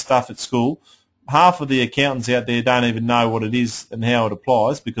teach this stuff at school. Half of the accountants out there don't even know what it is and how it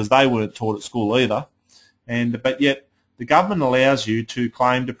applies because they weren't taught at school either. But yet the government allows you to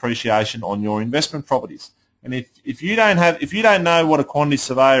claim depreciation on your investment properties. And if you don't know what a quantity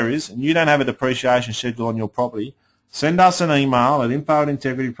surveyor is and you don't have a depreciation schedule on your property, send us an email at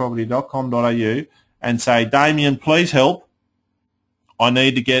info@integrityproperty.com.au and say, Daimien, please help. I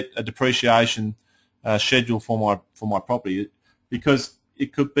need to get a depreciation schedule for my property, because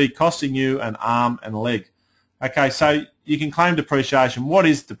it could be costing you an arm and a leg. Okay, so you can claim depreciation. What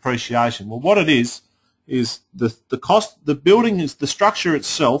is depreciation? Well, what it is the cost, the building is the structure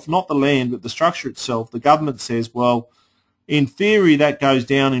itself, not the land, but the structure itself. The government says, well, in theory, that goes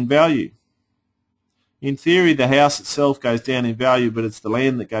down in value. In theory, the house itself goes down in value, but it's the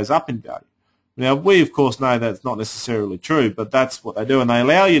land that goes up in value. Now, we, of course, know that's not necessarily true, but that's what they do, and they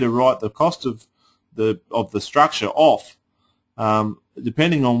allow you to write the cost of the structure off,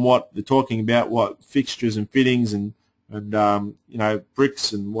 depending on what they're talking about, what fixtures and fittings and you know,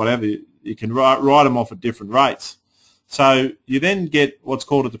 bricks and whatever. You can write them off at different rates. So you then get what's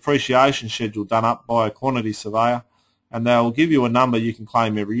called a depreciation schedule done up by a quantity surveyor, and they'll give you a number you can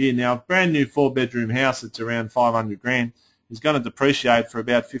claim every year. Now, a brand new 4-bedroom house that's around 500 grand is going to depreciate for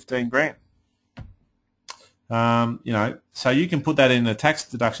about 15 grand. You know, so you can put that in a tax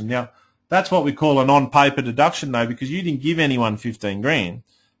deduction. Now, that's what we call a non-paper deduction, though, because you didn't give anyone 15 grand,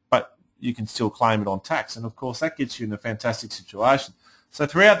 but you can still claim it on tax. And, of course, that gets you in a fantastic situation. So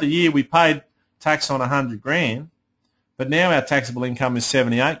throughout the year, we paid tax on 100 grand, but now our taxable income is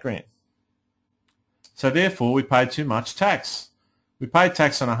 78 grand. So, therefore, we paid too much tax. We paid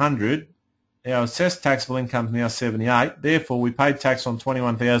tax on 100. Our assessed taxable income is now 78. Therefore, we paid tax on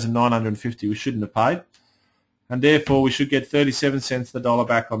 21,950 we shouldn't have paid. And therefore, we should get 37 cents the dollar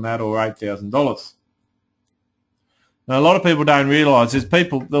back on that, or $8,000. Now, a lot of people don't realise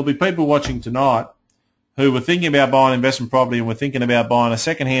there'll be people watching tonight who were thinking about buying investment property and were thinking about buying a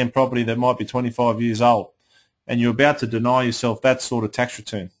second-hand property that might be 25 years old, and you're about to deny yourself that sort of tax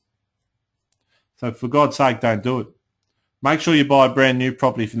return. So, for God's sake, don't do it. Make sure you buy a brand new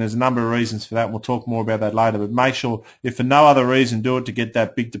property, and there's a number of reasons for that, and we'll talk more about that later. But make sure, if for no other reason, do it to get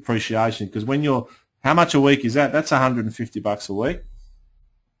that big depreciation, because when you're how much a week is that? That's $150 a week.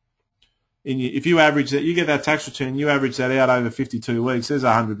 And if you average that, you get that tax return, you average that out over 52 weeks, there's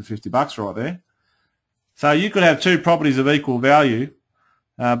 $150 right there. So you could have two properties of equal value,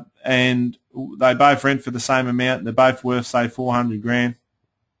 and they both rent for the same amount, and they're both worth, say, 400 grand.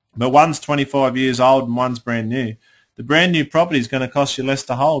 But one's 25 years old and one's brand new. The brand new property is going to cost you less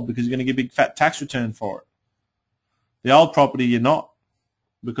to hold because you're going to get a big fat tax return for it. The old property, you're not,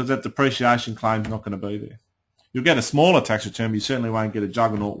 because that depreciation claim is not going to be there. You'll get a smaller tax return, but you certainly won't get a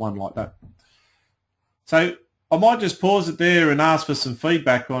juggernaut one like that. So I might just pause it there and ask for some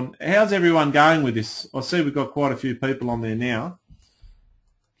feedback on how's everyone going with this. I see we've got quite a few people on there now.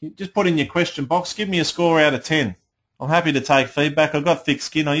 Just put in your question box. Give me a score out of 10. I'm happy to take feedback. I've got thick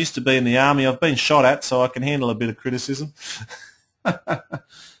skin. I used to be in the army. I've been shot at, so I can handle a bit of criticism.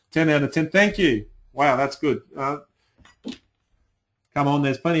 10 out of 10. Thank you. Wow, that's good. Come on,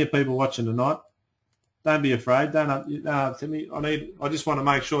 there's plenty of people watching tonight. Don't be afraid. Don't tell me. I just want to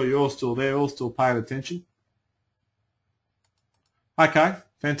make sure you're all still there, all still paying attention. Okay,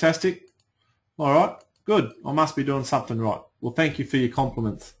 fantastic. All right, good. I must be doing something right. Well, thank you for your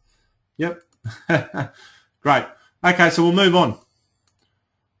compliments. Yep. Great. Okay, so we'll move on.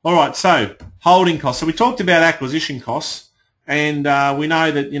 All right, so holding costs. So we talked about acquisition costs, and we know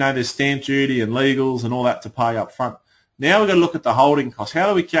that, you know, there's stamp duty and legals and all that to pay up front. Now we're going to look at the holding costs. How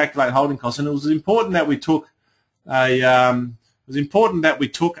do we calculate holding costs? And it was important that we took a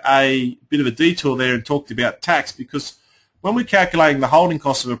bit of a detour there and talked about tax, because when we're calculating the holding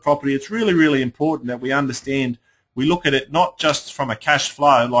costs of a property, it's really, really important that we understand, we look at it not just from a cash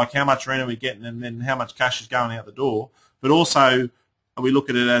flow, like how much rent are we getting and then how much cash is going out the door, but also we look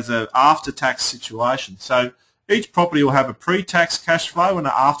at it as an after-tax situation. So each property will have a pre-tax cash flow and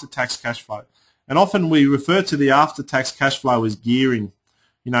an after-tax cash flow. And often we refer to the after-tax cash flow as gearing.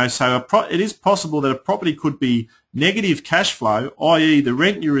 You know, so it is possible that a property could be negative cash flow, i.e. the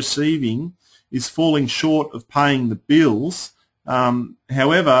rent you're receiving is falling short of paying the bills.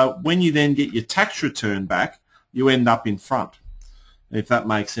 However, when you then get your tax return back, you end up in front, if that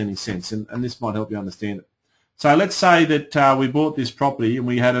makes any sense. And this might help you understand it. So let's say that we bought this property and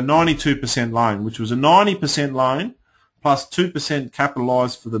we had a 92% loan, which was a 90% loan plus 2%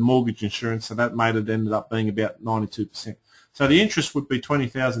 capitalised for the mortgage insurance, so that made it ended up being about 92%. So the interest would be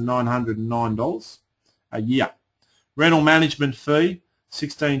 $20,909 a year. Rental management fee,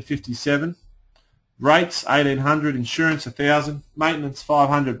 $1,657. Rates, $1,800. Insurance, $1,000. Maintenance,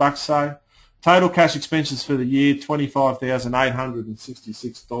 $500. So total cash expenses for the year,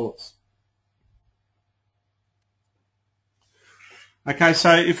 $25,866. Okay,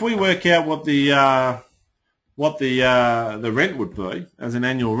 so if we work out what the rent would be as an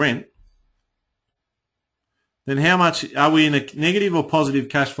annual rent, then how much are we in a negative or positive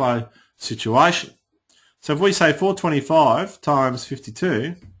cash flow situation? So if we say 425 times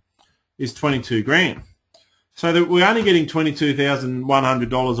 52 is 22 grand. So that we're only getting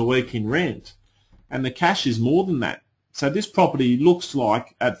 $22,100 a week in rent, and the cash is more than that. So this property looks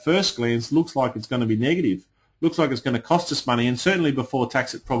like, at first glance, looks like it's going to be negative. Looks like it's going to cost us money, and certainly before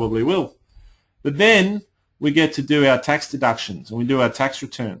tax it probably will. But then we get to do our tax deductions, and we do our tax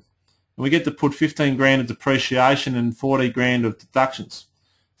return. And we get to put 15 grand of depreciation and 40 grand of deductions.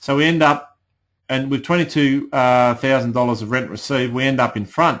 So we end up, and with $22,000 of rent received, we end up in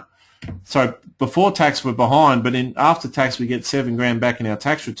front. So before tax we're behind, but after tax we get 7 grand back in our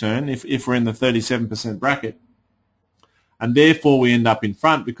tax return if we're in the 37% bracket. And therefore we end up in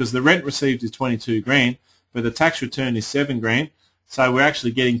front because the rent received is 22 grand, but the tax return is 7 grand. So we're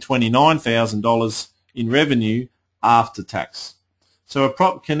actually getting $29,000 in revenue after tax. So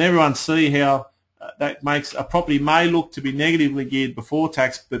can everyone see how that makes a property may look to be negatively geared before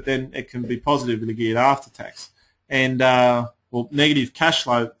tax, but then it can be positively geared after tax. And well, negative cash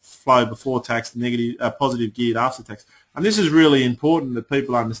flow before tax, positive geared after tax. And this is really important that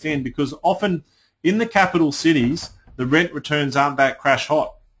people understand, because often in the capital cities, the rent returns aren't that crash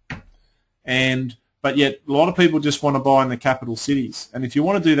hot. But yet a lot of people just want to buy in the capital cities. And if you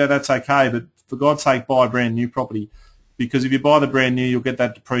want to do that, that's okay. But for God's sake, buy a brand new property, because if you buy the brand new, you'll get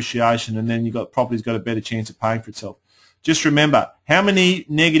that depreciation, and then property's got a better chance of paying for itself. Just remember, how many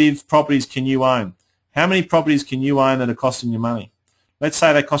negative properties can you own? How many properties can you own that are costing you money? Let's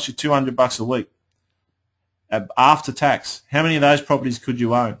say they cost you $200 a week after tax. How many of those properties could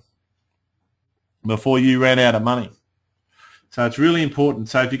you own before you ran out of money? So it's really important.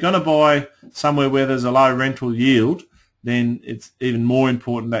 So if you're going to buy somewhere where there's a low rental yield, then it's even more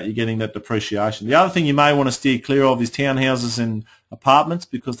important that you're getting that depreciation. The other thing you may want to steer clear of is townhouses and apartments,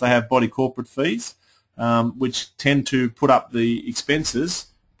 because they have body corporate fees, which tend to put up the expenses,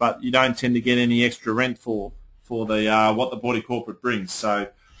 but you don't tend to get any extra rent for the what the body corporate brings. So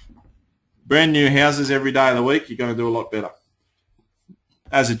brand new houses every day of the week, you're going to do a lot better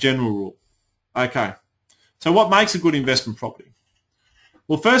as a general rule. Okay, so what makes a good investment property?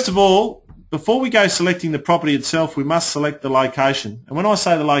 Well, first of all, before we go selecting the property itself, we must select the location. And when I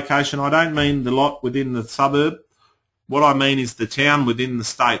say the location, I don't mean the lot within the suburb. What I mean is the town within the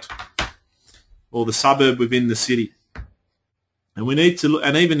state, or the suburb within the city. And we need to look,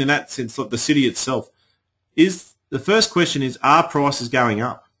 and even in that sense, look, the city itself. The first question is, are prices going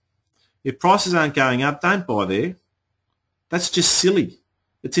up? If prices aren't going up, don't buy there. That's just silly.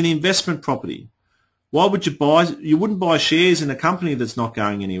 It's an investment property. Why would you buy? You wouldn't buy shares in a company that's not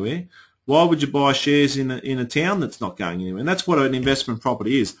going anywhere. Why would you buy shares in a town that's not going anywhere? And that's what an investment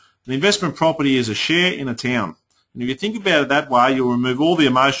property is. An investment property is a share in a town. And if you think about it that way, you'll remove all the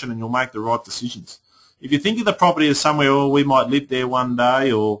emotion and you'll make the right decisions. If you think of the property as somewhere, oh, we might live there one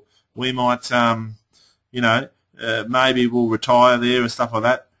day, or we might, maybe we'll retire there and stuff like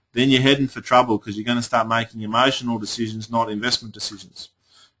that, then you're heading for trouble, because you're going to start making emotional decisions, not investment decisions.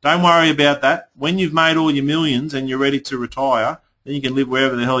 Don't worry about that. When you've made all your millions and you're ready to retire, then you can live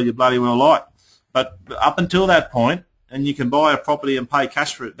wherever the hell you bloody well like. But up until that point, and you can buy a property and pay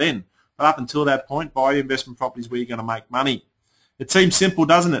cash for it then, but up until that point, buy investment properties where you're going to make money. It seems simple,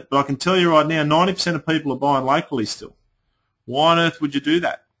 doesn't it? But I can tell you right now, 90% of people are buying locally still. Why on earth would you do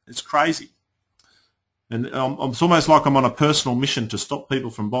that? It's crazy. And it's almost like I'm on a personal mission to stop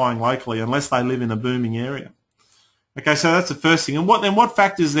people from buying locally unless they live in a booming area. Okay, so that's the first thing. And what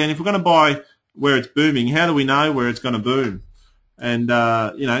factors then, if we're going to buy where it's booming, how do we know where it's going to boom? And,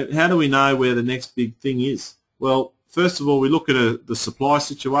 how do we know where the next big thing is? Well, first of all, we look at the supply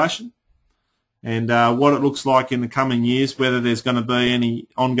situation and what it looks like in the coming years, whether there's going to be any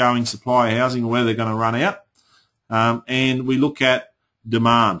ongoing supply of housing or whether they're going to run out. And we look at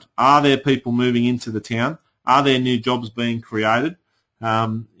demand. Are there people moving into the town? Are there new jobs being created?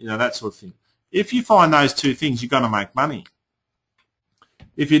 That sort of thing. If you find those two things, you're going to make money.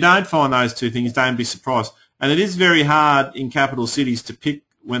 If you don't find those two things, don't be surprised. And it is very hard in capital cities to pick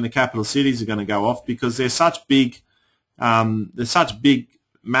when the capital cities are going to go off, because they're such big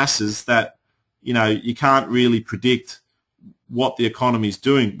masses that you can't really predict what the economy is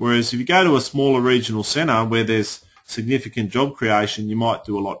doing. Whereas if you go to a smaller regional centre where there's significant job creation, you might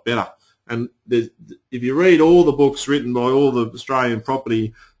do a lot better. And if you read all the books written by all the Australian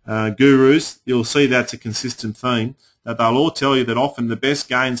property gurus, you'll see that's a consistent theme, that they'll all tell you that often the best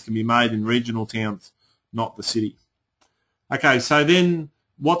gains can be made in regional towns, not the city. Okay, so then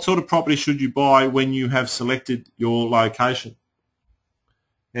what sort of property should you buy when you have selected your location?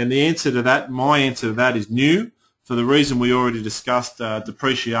 And the answer to that, my answer to that, is new for the reason we already discussed,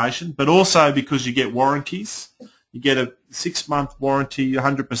 depreciation, but also because you get warranties. You get a 6-month warranty,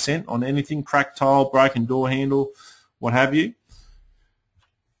 100% on anything, cracked tile, broken door handle, what have you.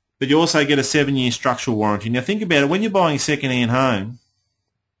 But you also get a 7-year structural warranty. Now think about it, when you're buying a second-hand home,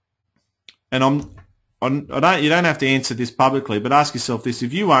 and you don't have to answer this publicly, but ask yourself this: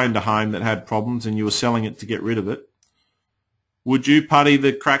 if you owned a home that had problems and you were selling it to get rid of it, would you putty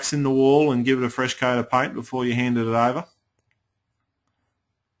the cracks in the wall and give it a fresh coat of paint before you handed it over?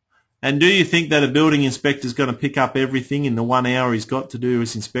 And do you think that a building inspector is going to pick up everything in the 1 hour he's got to do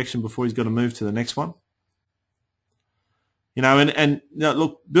his inspection before he's got to move to the next one? You know, and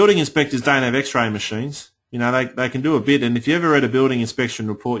look, building inspectors don't have X-ray machines. You know, they can do a bit. And if you ever read a building inspection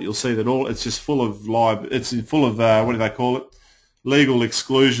report, you'll see that it's just full of it's full of what do they call it? Legal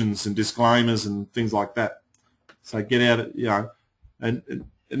exclusions and disclaimers and things like that. So get out, you know, and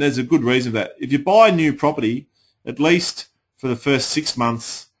there's a good reason for that. If you buy a new property, at least for the first 6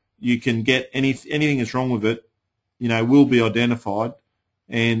 months, you can get anything that's wrong with it, you know, will be identified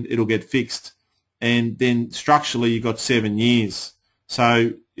and it'll get fixed. And then structurally, you've got 7 years.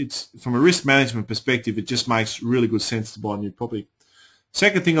 So it's, from a risk management perspective, it just makes really good sense to buy a new property.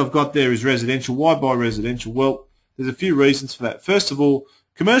 Second thing I've got there is residential. Why buy residential? Well, there's a few reasons for that. First of all,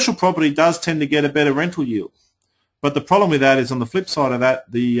 commercial property does tend to get a better rental yield. But the problem with that is, on the flip side of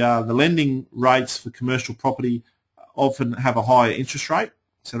that, the lending rates for commercial property often have a higher interest rate.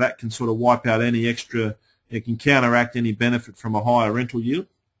 So that can sort of wipe out any extra, it can counteract any benefit from a higher rental yield.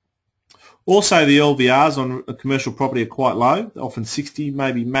 Also, the LVRs on a commercial property are quite low, often 60,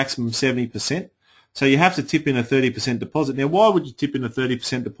 maybe maximum 70%. So you have to tip in a 30% deposit. Now, why would you tip in a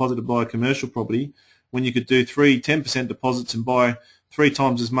 30% deposit to buy a commercial property when you could do 10% deposits and buy 3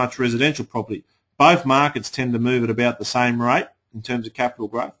 times as much residential property? Both markets tend to move at about the same rate in terms of capital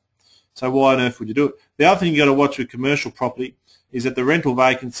growth. So why on earth would you do it? The other thing you've got to watch with commercial property is that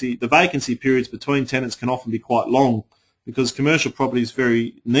the vacancy periods between tenants can often be quite long, because commercial property is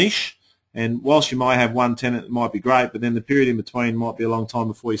very niche, and whilst you might have one tenant, it might be great, but then the period in between might be a long time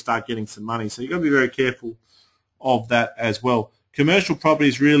before you start getting some money. So you've got to be very careful of that as well. Commercial property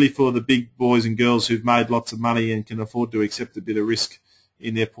is really for the big boys and girls who've made lots of money and can afford to accept a bit of risk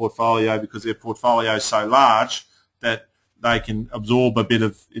in their portfolio, because their portfolio is so large that they can absorb a bit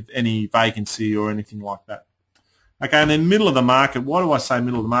of any vacancy or anything like that. Okay, and then middle of the market. Why do I say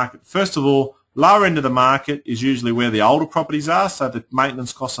middle of the market? First of all, lower end of the market is usually where the older properties are, so the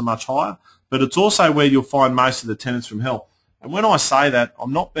maintenance costs are much higher, but it's also where you'll find most of the tenants from hell. And when I say that,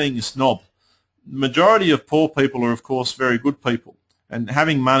 I'm not being a snob. The majority of poor people are, of course, very good people, and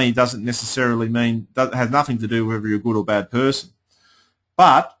having money doesn't necessarily mean, has nothing to do with whether you're a good or bad person.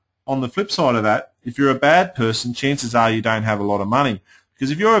 But on the flip side of that, if you're a bad person, chances are you don't have a lot of money.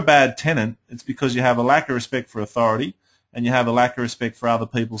 Because if you're a bad tenant, it's because you have a lack of respect for authority and you have a lack of respect for other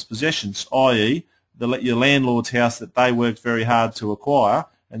people's possessions, i.e. your landlord's house that they worked very hard to acquire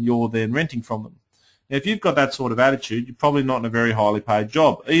and you're then renting from them. Now, if you've got that sort of attitude, you're probably not in a very highly paid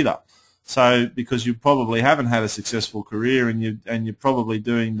job either. So, because you probably haven't had a successful career and you're probably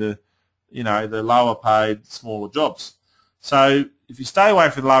doing the lower paid, smaller jobs. So if you stay away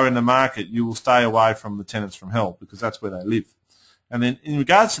from the lower end of the market, you will stay away from the tenants from hell, because that's where they live. And then in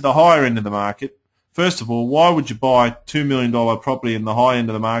regards to the higher end of the market, first of all, why would you buy $2 million property in the high end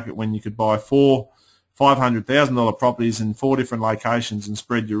of the market when you could buy 4 $500,000 properties in 4 different locations and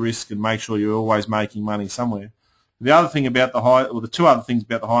spread your risk and make sure you're always making money somewhere? The other thing about the two other things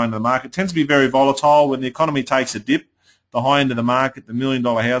about the high end of the market, it tends to be very volatile. When the economy takes a dip, the high end of the market, the $1 million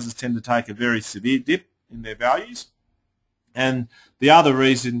houses tend to take a very severe dip in their values. And the other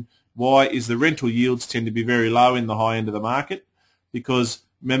reason why is the rental yields tend to be very low in the high end of the market, because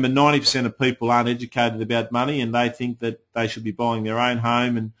remember, 90% of people aren't educated about money and they think that they should be buying their own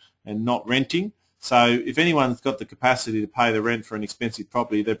home and not renting. So if anyone's got the capacity to pay the rent for an expensive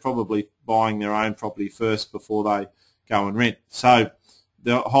property, they're probably buying their own property first before they go and rent. So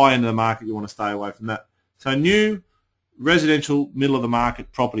the high end of the market, you want to stay away from that. So new residential middle of the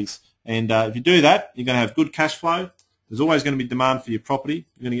market properties. And if you do that, you're going to have good cash flow. There's always going to be demand for your property.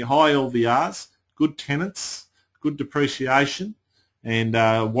 You're going to get high LVRs, good tenants, good depreciation, and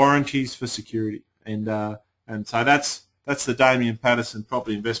warranties for security. And so that's the Daimien Patterson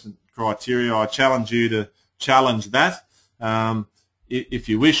property investment criteria. I challenge you to challenge that if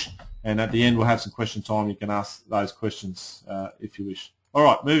you wish. And at the end, we'll have some question time. You can ask those questions if you wish. All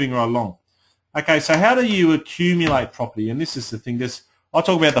right, moving right along. Okay, so how do you accumulate property? And this is the thing. I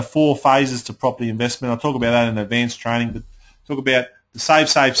talk about the 4 phases to property investment. I'll talk about that in advanced training, but talk about the save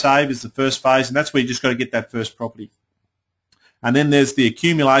is the first phase, and that's where you just got to get that first property. And then there's the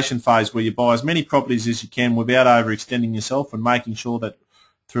accumulation phase where you buy as many properties as you can without overextending yourself and making sure that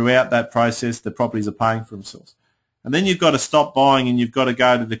throughout that process the properties are paying for themselves. And then you've got to stop buying and you've got to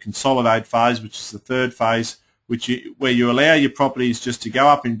go to the consolidate phase, which is the third phase, where you allow your properties just to go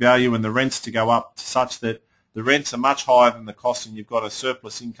up in value and the rents to go up such that the rents are much higher than the cost and you've got a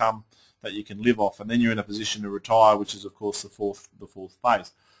surplus income that you can live off, and then you're in a position to retire, which is of course the fourth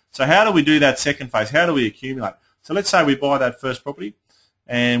phase. So how do we do that second phase? How do we accumulate? So let's say we buy that first property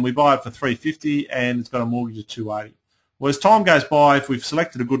and we buy it for $350 and it's got a mortgage of $280. Well, as time goes by, if we've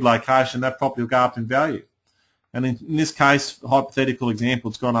selected a good location, that property will go up in value. And in this case, hypothetical example,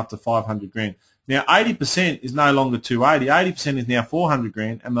 it's gone up to 500 grand. Now 80% is no longer 280, 80% is now 400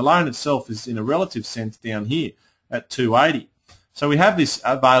 grand, and the loan itself is in a relative sense down here at 280. So we have this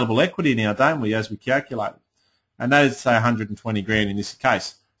available equity now, don't we, as we calculate it? And that is, say, 120 grand in this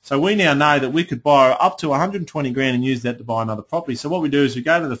case. So we now know that we could borrow up to 120 grand and use that to buy another property. So what we do is we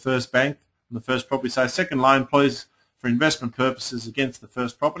go to the first bank and the first property, say, second loan, please, for investment purposes against the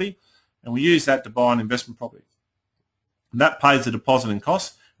first property, and we use that to buy an investment property. And that pays the deposit and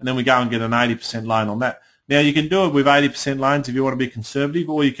costs, and then we go and get an 80% loan on that. Now, you can do it with 80% loans if you want to be conservative,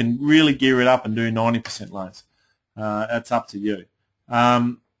 or you can really gear it up and do 90% loans. That's up to you.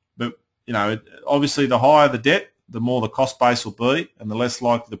 But, you know, obviously the higher the debt, the more the cost base will be and the less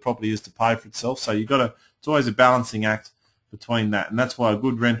likely the property is to pay for itself. So you've got to, it's always a balancing act between that, and that's why a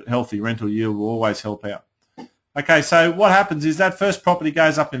good healthy rental yield will always help out. Okay, so what happens is that first property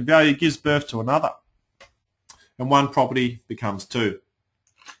goes up in value, gives birth to another, and one property becomes two.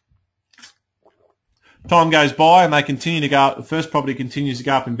 Time goes by and they continue to go up, the first property continues to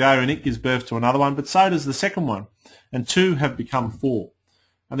go up in value and it gives birth to another one, but so does the second one, and two have become four,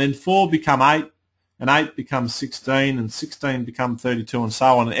 and then four become eight, and 8 becomes 16, and 16 become 32, and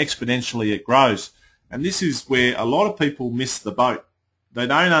so on, and exponentially it grows. And this is where a lot of people miss the boat. They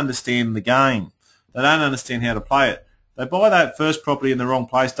don't understand the game. They don't understand how to play it. They buy that first property in the wrong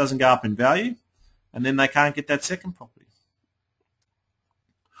place, doesn't go up in value, and then they can't get that second property.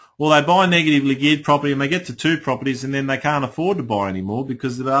 Or they buy a negatively geared property and they get to two properties and then they can't afford to buy anymore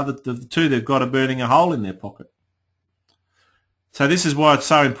because the two they've got are burning a hole in their pocket. So this is why it's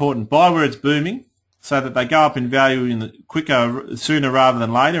so important. Buy where it's booming, so that they go up in value sooner rather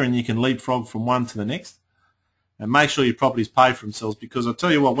than later, and you can leapfrog from one to the next. And make sure your properties pay for themselves, because I'll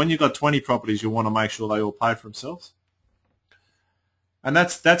tell you what, when you've got 20 properties, you want to make sure they all pay for themselves. And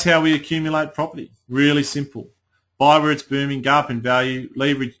that's how we accumulate property. Really simple. Buy where it's booming, go up in value,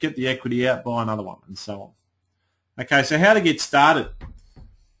 leverage, get the equity out, buy another one, and so on. Okay, so how to get started.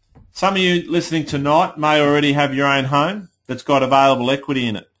 Some of you listening tonight may already have your own home that's got available equity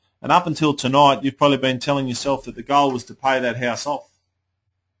in it. And up until tonight, you've probably been telling yourself that the goal was to pay that house off.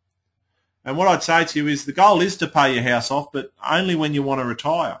 And what I'd say to you is the goal is to pay your house off, but only when you want to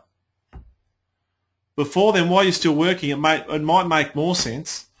retire. Before then, while you're still working, it might make more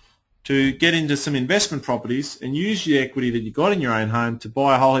sense to get into some investment properties and use the equity that you got in your own home to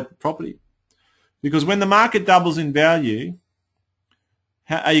buy a whole heap of property. Because when the market doubles in value,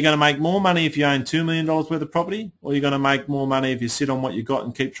 are you going to make more money if you own $2 million worth of property, or are you going to make more money if you sit on what you got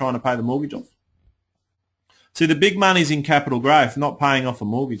and keep trying to pay the mortgage off? See, the big money's in capital growth, not paying off a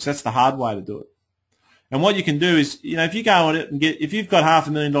mortgage. That's the hard way to do it. And what you can do is, you know, if you go on it and if you've got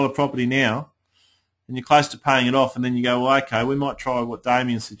 $500,000 property now and you're close to paying it off, and then you go, well, okay, we might try what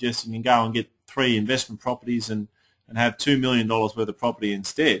Damien's suggesting and go and get 3 investment properties and have $2 million worth of property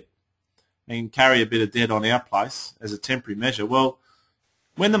instead and carry a bit of debt on our place as a temporary measure. Well,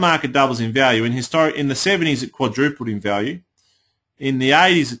 when the market doubles in value, in the 70s it quadrupled in value, in the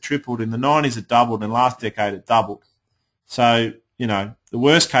 80s it tripled, in the 90s it doubled, and last decade it doubled. So, you know, the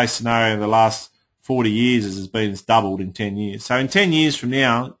worst case scenario of the last 40 years has been it's doubled in 10 years. So in 10 years from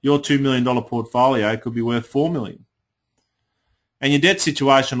now, your $2 million portfolio could be worth $4 million. And your debt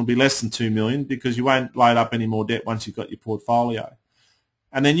situation will be less than $2 million because you won't load up any more debt once you've got your portfolio.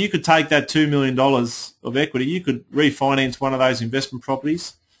 And then you could take that $2 million of equity, you could refinance one of those investment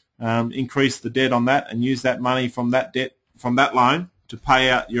properties, increase the debt on that, and use that money from that debt, from that loan, to pay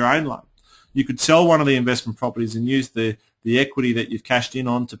out your own loan. You could sell one of the investment properties and use the equity that you've cashed in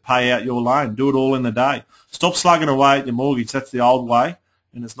on to pay out your loan. Do it all in the day. Stop slugging away at your mortgage. That's the old way,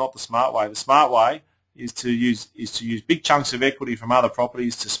 and it's not the smart way. The smart way is to use big chunks of equity from other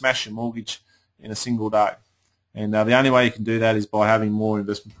properties to smash your mortgage in a single day. And the only way you can do that is by having more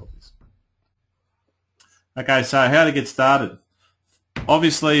investment properties. Okay, so how to get started?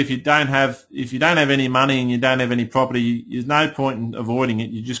 Obviously, if you don't have any money and you don't have any property, there's no point in avoiding it.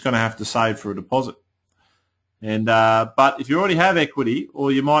 You're just going to have to save for a deposit. And but if you already have equity,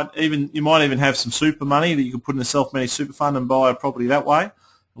 or you might even have some super money that you can put in a self-managed super fund and buy a property that way,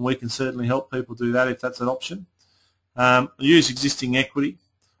 and we can certainly help people do that if that's an option. Use existing equity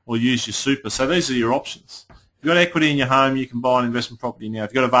or use your super. So these are your options. If you've got equity in your home, you can buy an investment property now.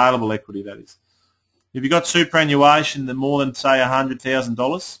 If you've got available equity, that is. If you've got superannuation that more than, say,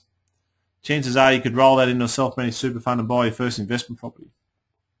 $100,000, chances are you could roll that into a self-managed super fund and buy your first investment property.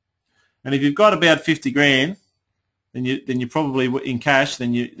 And if you've got about 50 grand, then you're probably in cash.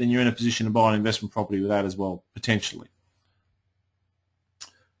 Then you're in a position to buy an investment property with that as well, potentially.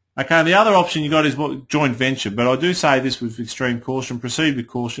 Okay, the other option you got is joint venture, but I do say this with extreme caution. Proceed with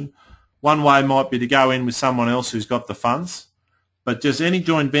caution. One way might be to go in with someone else who's got the funds, but just any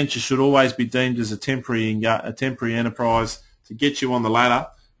joint venture should always be deemed as a temporary enterprise to get you on the ladder.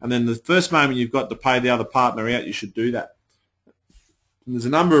 And then the first moment you've got to pay the other partner out, you should do that. And there's a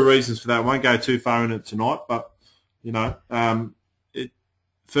number of reasons for that. I won't go too far in it tonight, but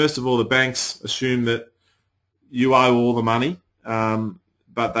first of all, the banks assume that you owe all the money,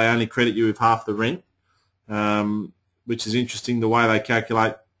 but they only credit you with half the rent, which is interesting the way they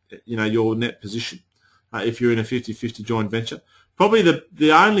calculate, your net position if you're in a 50-50 joint venture. Probably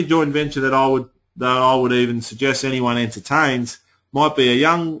the only joint venture that I would even suggest anyone entertains might be a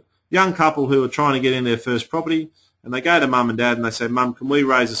young couple who are trying to get in their first property, and they go to mum and dad and they say, "Mum, can we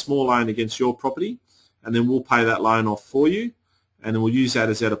raise a small loan against your property, and then we'll pay that loan off for you, and then we'll use that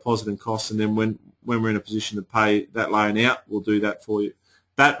as our deposit and costs, and then when we're in a position to pay that loan out, we'll do that for you."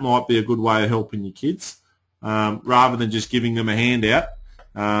 That might be a good way of helping your kids, rather than just giving them a handout,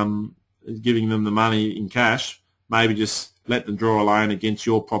 giving them the money in cash. Maybe just let them draw a loan against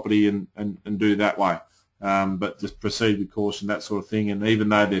your property and do it that way. But just proceed with caution, that sort of thing. And even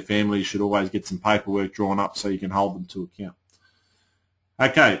though they're family, you should always get some paperwork drawn up so you can hold them to account.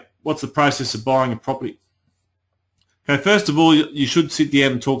 Okay, what's the process of buying a property? Okay, first of all, you should sit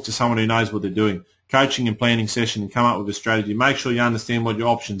down and talk to someone who knows what they're doing. Coaching and planning session, and come up with a strategy. Make sure you understand what your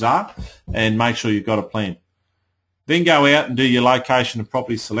options are and make sure you've got a plan. Then go out and do your location and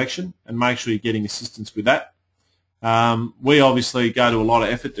property selection and make sure you're getting assistance with that. We obviously go to a lot of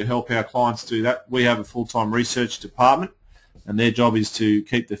effort to help our clients do that. We have a full-time research department, and their job is to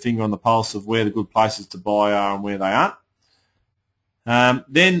keep the finger on the pulse of where the good places to buy are and where they aren't.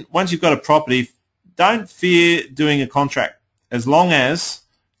 Then once you've got a property, don't fear doing a contract, as long as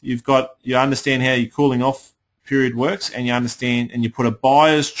you understand how your cooling off period works, and you understand and you put a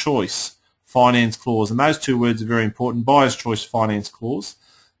buyer's choice finance clause, and those two words are very important. Buyer's choice finance clause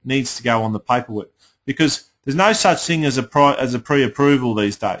needs to go on the paperwork, because there's no such thing as a pre-approval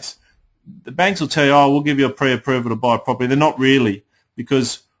these days. The banks will tell you, "Oh, we'll give you a pre-approval to buy a property." They're not really,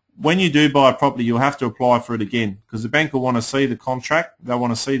 because when you do buy a property, you'll have to apply for it again, because the bank will want to see the contract, they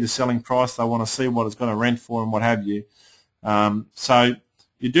want to see the selling price, they want to see what it's going to rent for and what have you. So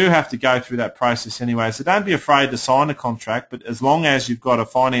you do have to go through that process anyway. So don't be afraid to sign a contract, but as long as you've got a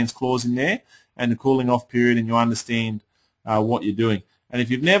finance clause in there and the cooling off period and you understand what you're doing. And if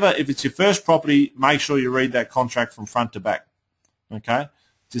it's your first property, make sure you read that contract from front to back. Okay?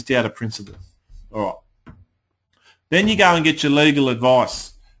 Just out of principle. All right. Then you go and get your legal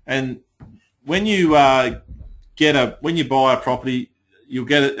advice. And when you buy a property, you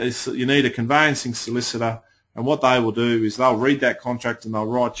need a conveyancing solicitor. And what they will do is they'll read that contract and they'll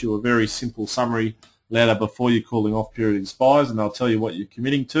write you a very simple summary letter before your cooling off period expires, and they'll tell you what you're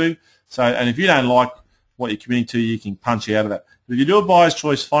committing to. So, and if you don't like what you're committing to, you can punch out of that. But if you do a buyer's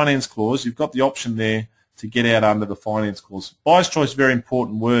choice finance clause, you've got the option there to get out under the finance clause. Buyer's choice is very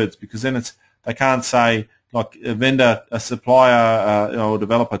important words, because then they can't say, like a vendor, a supplier, or a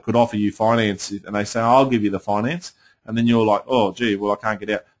developer could offer you finance, and they say, "I'll give you the finance," and then you're like, "Oh, gee, well, I can't get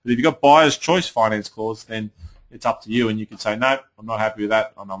out." But if you've got buyer's choice finance clause, then it's up to you, and you can say, "No, I'm not happy with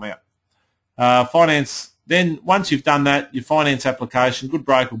that, and I'm out." Finance. Then once you've done that, your finance application, good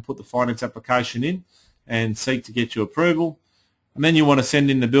broker will put the finance application in and seek to get your approval. And then you want to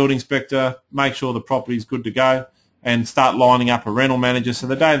send in the building inspector, make sure the property is good to go, and start lining up a rental manager. So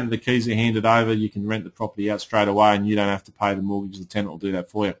the day that the keys are handed over, you can rent the property out straight away, and you don't have to pay the mortgage. The tenant will do that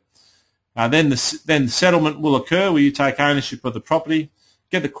for you. Then the settlement will occur, where you take ownership of the property,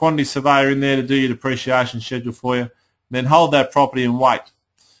 get the quantity surveyor in there to do your depreciation schedule for you, and then hold that property and wait.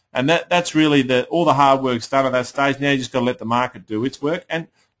 And that's really all the hard work's done at that stage. Now you just got to let the market do its work. And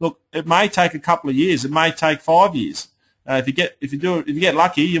look, it may take a couple of years. It may take 5 years. If you get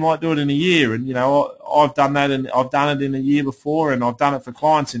lucky, you might do it in a year. And I've done that, and I've done it in a year before, and I've done it for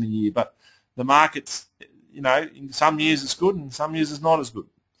clients in a year. But the market's, in some years it's good, and some years it's not as good.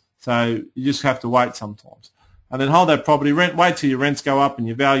 So you just have to wait sometimes. And then hold that property, wait till your rents go up and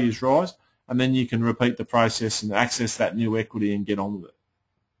your values rise, and then you can repeat the process and access that new equity and get on with it.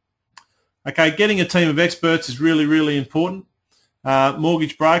 Okay, getting a team of experts is really, really important.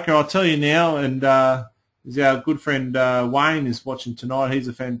 Mortgage broker, I'll tell you now, and is our good friend Wayne is watching tonight. He's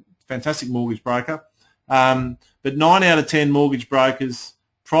a fantastic mortgage broker. But 9 out of 10 mortgage brokers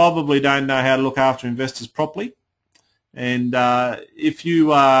probably don't know how to look after investors properly. And if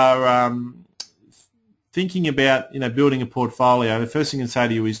you are thinking about building a portfolio, the first thing I can say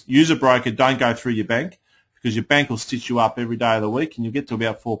to you is use a broker. Don't go through your bank, because your bank will stitch you up every day of the week, and you'll get to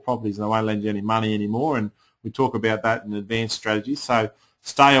about 4 properties and they won't lend you any money anymore. And we talk about that in advanced strategies. So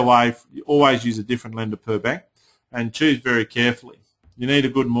stay away. Always use a different lender per bank, and choose very carefully. You need a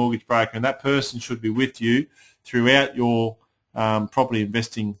good mortgage broker, and that person should be with you throughout your property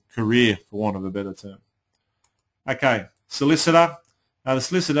investing career, for want of a better term. Okay, solicitor. The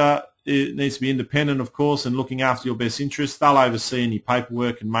solicitor, it needs to be independent, of course, and looking after your best interests. They'll oversee any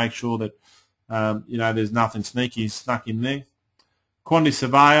paperwork and make sure that there's nothing sneaky snuck in there. Quantity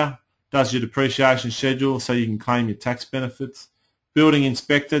surveyor does your depreciation schedule so you can claim your tax benefits. Building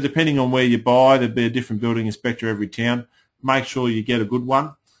inspector, depending on where you buy, there'll be a different building inspector every town. Make sure you get a good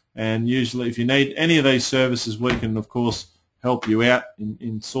one. And usually if you need any of these services, we can, of course, help you out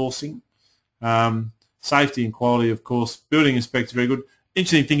in sourcing. Safety and quality, of course. Building inspector, very good.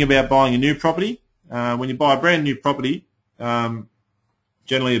 Interesting thing about buying a new property, when you buy a brand new property,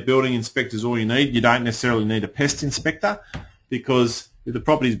 generally a building inspector is all you need. You don't necessarily need a pest inspector, because if the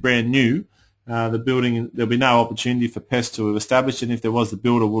property is brand new, there'll be no opportunity for pests to have established, and if there was, the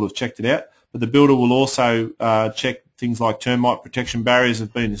builder would have checked it out. But the builder will also check things like termite protection barriers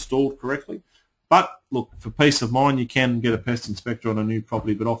have been installed correctly. But look, for peace of mind, you can get a pest inspector on a new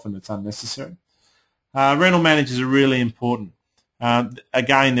property, but often it's unnecessary. Rental managers are really important.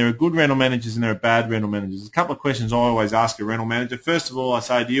 Again, there are good rental managers and there are bad rental managers. There's a couple of questions I always ask a rental manager. First of all, I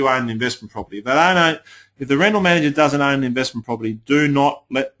say, do you own an investment property? If the rental manager doesn't own an investment property, do not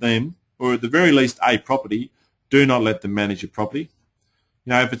let them, or at the very least a property, do not let them manage your property.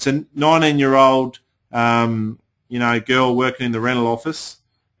 If it's a 19-year-old, girl working in the rental office,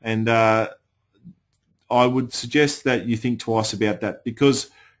 and I would suggest that you think twice about that, because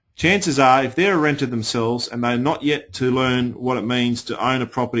chances are, if they're a renter themselves and they're not yet to learn what it means to own a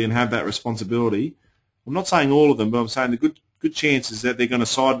property and have that responsibility, I'm not saying all of them, but I'm saying the good chances that they're going to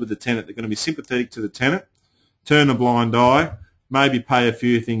side with the tenant. They're going to be sympathetic to the tenant, turn a blind eye, maybe pay a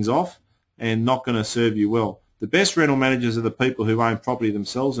few things off, and not going to serve you well. The best rental managers are the people who own property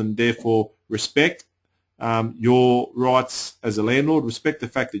themselves and therefore respect your rights as a landlord, respect the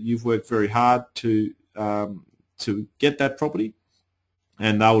fact that you've worked very hard to get that property,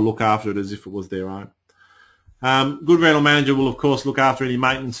 and they will look after it as if it was their own. Good rental manager will, of course, look after any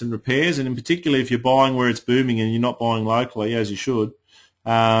maintenance and repairs, and in particular if you're buying where it's booming and you're not buying locally, as you should,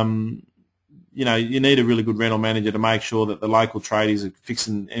 you need a really good rental manager to make sure that the local tradies are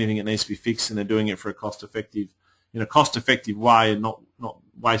fixing anything that needs to be fixed, and they're doing it for a cost-effective way and not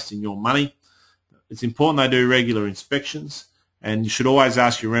wasting your money. It's important they do regular inspections, and you should always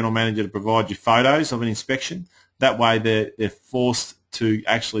ask your rental manager to provide you photos of an inspection. That way they're forced to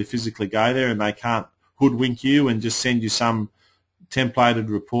actually physically go there, and they can't hoodwink you and just send you some templated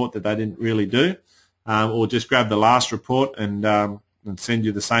report that they didn't really do, or just grab the last report and send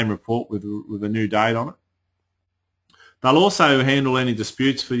you the same report with a new date on it. They'll also handle any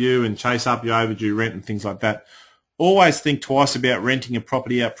disputes for you and chase up your overdue rent and things like that. Always think twice about renting a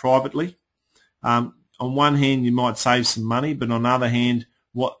property out privately. On one hand, you might save some money, but on the other hand,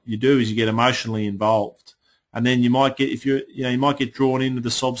 what you do is you get emotionally involved, and then you might get you might get drawn into the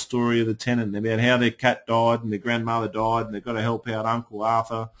sob story of the tenant about how their cat died and their grandmother died, and they've got to help out Uncle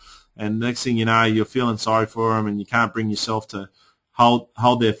Arthur, and next thing you know, you're feeling sorry for them, and you can't bring yourself to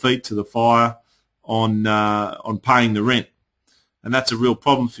hold their feet to the fire on paying the rent, and that's a real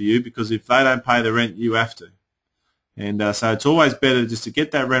problem for you, because if they don't pay the rent, you have to. And so it's always better just to get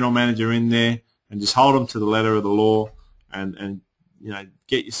that rental manager in there and just hold them to the letter of the law, and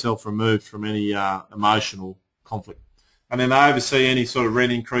get yourself removed from any emotional conflict. And then they oversee any sort of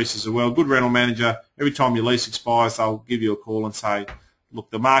rent increases as well. Good rental manager, every time your lease expires, they'll give you a call and say,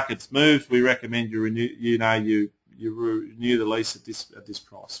 look, the market's moved. We recommend you renew the lease at this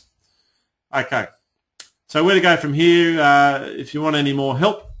price. Okay. So where to go from here? If you want any more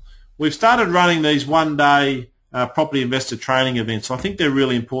help, we've started running these one-day property investor training events. I think they're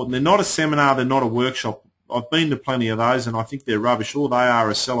really important. They're not a seminar. They're not a workshop. I've been to plenty of those, and I think they're rubbish. All they are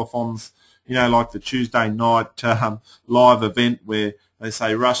sellathons, like the Tuesday night live event where they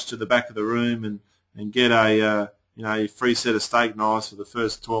say rush to the back of the room and get a free set of steak knives for the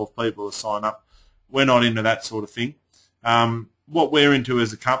first 12 people to sign up. We're not into that sort of thing. what we're into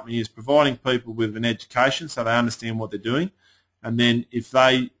as a company is providing people with an education so they understand what they're doing. And then if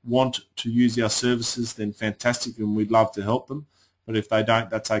they want to use our services, then fantastic, and we'd love to help them. But if they don't,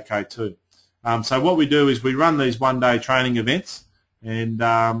 that's okay too. So what we do is we run these one-day training events, and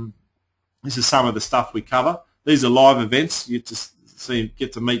this is some of the stuff we cover. These are live events. You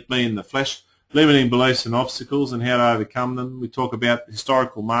get to meet me in the flesh, limiting beliefs and obstacles and how to overcome them. We talk about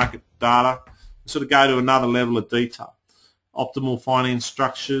historical market data. We sort of go to another level of detail. Optimal finance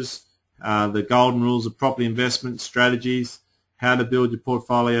structures, the golden rules of property investment strategies, how to build your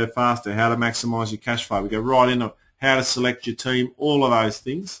portfolio faster, how to maximise your cash flow. We go right into how to select your team, all of those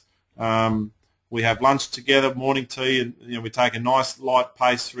things. We have lunch together, morning tea, and we take a nice light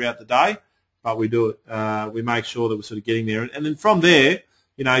pace throughout the day, but we do it. We make sure that we're sort of getting there, and then from there,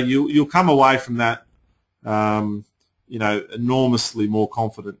 you'll come away from that, enormously more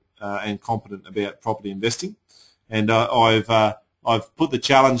confident and competent about property investing. And I've put the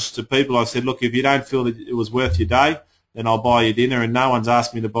challenge to people. I said, look, if you don't feel that it was worth your day, then I'll buy you dinner, and no one's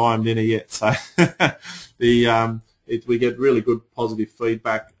asked me to buy them dinner yet. So we get really good positive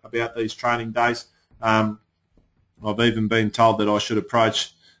feedback about these training days. I've even been told that I should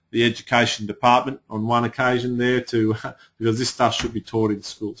approach the education department on one occasion there because this stuff should be taught in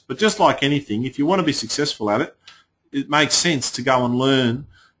schools. But just like anything, if you want to be successful at it, it makes sense to go and learn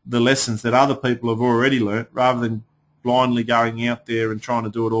the lessons that other people have already learnt rather than blindly going out there and trying to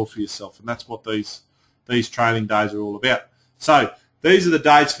do it all for yourself. And that's what these training days are all about. So these are the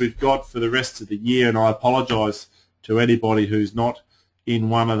dates we've got for the rest of the year, and I apologise to anybody who's not in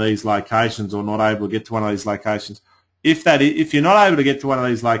one of these locations or not able to get to one of these locations. If you're not able to get to one of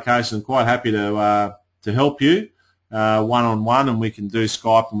these locations, I'm quite happy to help you one-on-one, and we can do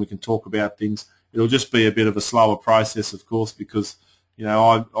Skype and we can talk about things. It'll just be a bit of a slower process, of course, because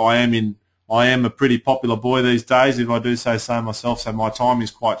I am a pretty popular boy these days, if I do say so myself. So my time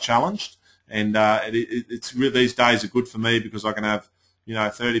is quite challenged, and it's really, these days are good for me because I can have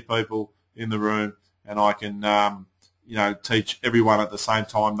 30 people in the room, and I can teach everyone at the same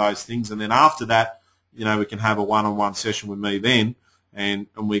time those things, and then after that, we can have a one-on-one session with me then, and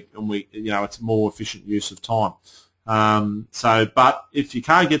we it's a more efficient use of time. But if you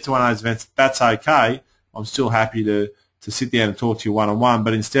can't get to one of those events, that's okay. I'm still happy to sit down and talk to you one-on-one,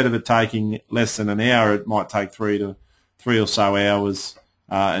 but instead of it taking less than an hour, it might take three or so hours,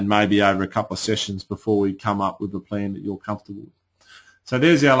 and maybe over a couple of sessions before we come up with a plan that you're comfortable with. So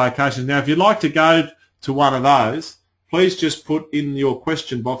there's our locations. Now, if you'd like to go to one of those, please just put in your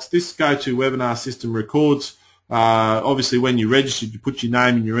question box. This GoToWebinar system records, obviously when you registered, you put your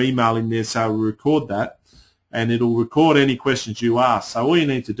name and your email in there, so we'll record that, and it'll record any questions you ask. So all you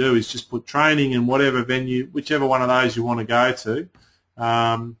need to do is just put training in whatever venue, whichever one of those you want to go to.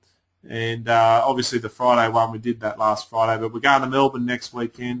 Obviously the Friday one, we did that last Friday, but we're going to Melbourne next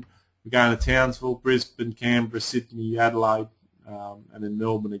weekend. We're going to Townsville, Brisbane, Canberra, Sydney, Adelaide, and then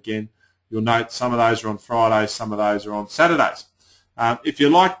Melbourne again. You'll note some of those are on Fridays, some of those are on Saturdays. If you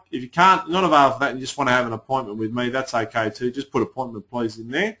can't, not available for that, and you just want to have an appointment with me, that's okay too. Just put appointment please in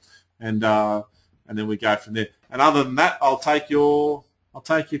there, and then we go from there. And other than that, I'll take your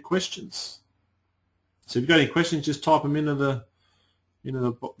questions. So if you've got any questions, just type them into the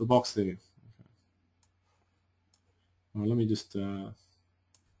box there. Okay. Well, let me just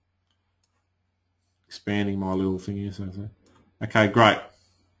expanding my little thing here. So. Okay, great.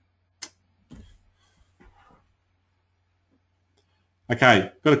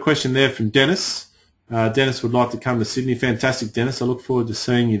 Okay, got a question there from Dennis. Dennis would like to come to Sydney. Fantastic, Dennis. I look forward to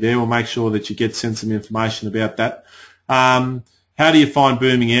seeing you there. We'll make sure that you send some information about that. How do you find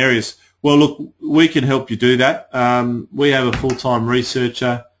booming areas? Well, look, we can help you do that. We have a full-time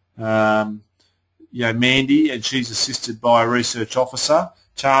researcher, Mandy, and she's assisted by a research officer,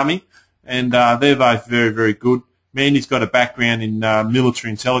 Charmy, and they're both very, very good. Mandy's got a background in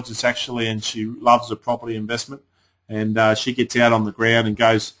military intelligence, actually, and she loves the property investment. And she gets out on the ground and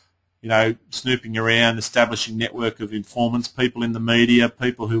goes, snooping around, establishing network of informants, people in the media,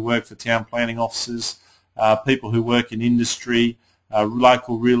 people who work for town planning offices, people who work in industry,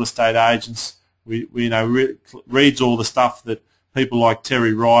 local real estate agents. Reads all the stuff that people like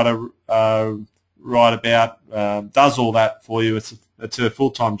Terry Ryder write about, does all that for you. It's her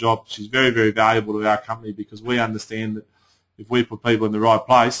full-time job. She's very, very valuable to our company because we understand that if we put people in the right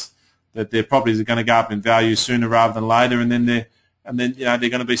place, that their properties are going to go up in value sooner rather than later, and then they're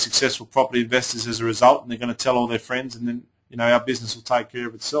going to be successful property investors as a result, and they're going to tell all their friends, and then our business will take care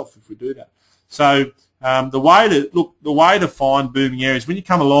of itself if we do that. So the way to find booming areas when you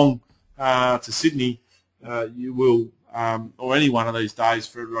come along to Sydney, you will, or any one of these days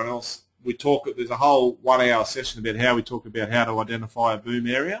for everyone else, there's a whole 1 hour session about how we talk about how to identify a boom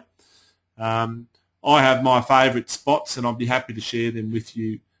area. I have my favourite spots, and I'll be happy to share them with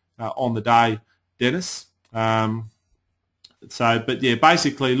you on the day, Dennis. But yeah,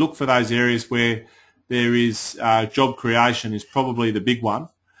 basically look for those areas where there is job creation is probably the big one.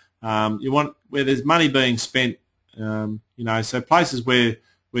 You want where there's money being spent, so places where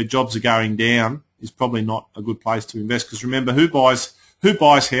jobs are going down is probably not a good place to invest, because remember, who buys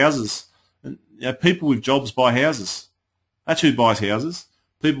houses? And, people with jobs buy houses. That's who buys houses.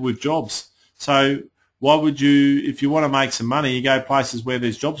 People with jobs. So why would you, if you want to make some money, you go places where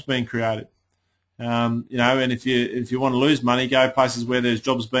there's jobs being created. And if you want to lose money, go places where there's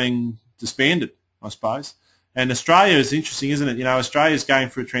jobs being disbanded, I suppose. And Australia is interesting, isn't it? Australia is going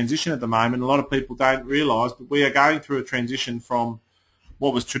through a transition at the moment. A lot of people don't realise, but we are going through a transition from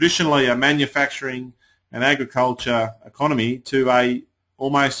what was traditionally a manufacturing and agriculture economy to a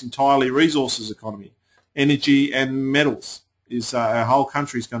almost entirely resources economy. Energy and metals is our whole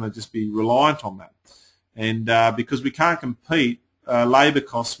country is going to just be reliant on that. And because we can't compete labour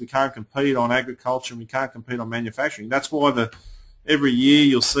costs, we can't compete on agriculture, and we can't compete on manufacturing. That's why every year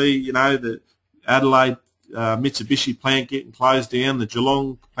you'll see, the Adelaide Mitsubishi plant getting closed down, the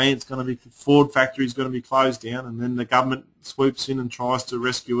Geelong plant's going to be, Ford factory's going to be closed down, and then the government swoops in and tries to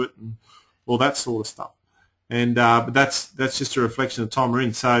rescue it and all that sort of stuff. And but that's just a reflection of the time we're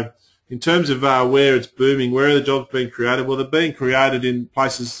in. So in terms of where it's booming, where are the jobs being created? Well, they're being created in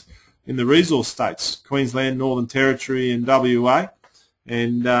places in the resource states, Queensland, Northern Territory, and WA.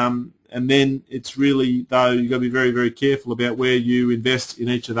 And then it's really, though, you've got to be very, very careful about where you invest in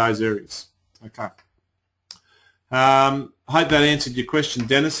each of those areas. Okay. Hope that answered your question,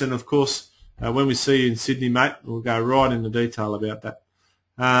 Dennis. And of course, when we see you in Sydney, mate, we'll go right into detail about that.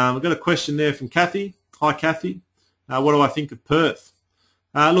 We've got a question there from Kathy. Hi, Kathy. What do I think of Perth?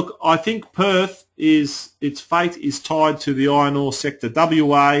 Look, I think Perth its fate is tied to the iron ore sector.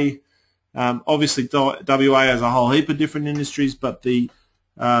 WA, obviously WA has a whole heap of different industries, but the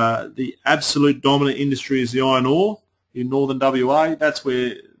absolute dominant industry is the iron ore in northern WA. That's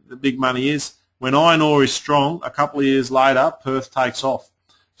where the big money is. When iron ore is strong, a couple of years later, Perth takes off.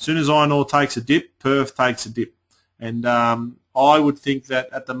 As soon as iron ore takes a dip, Perth takes a dip. And I would think that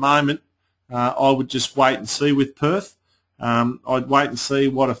at the moment, I would just wait and see with Perth. I'd wait and see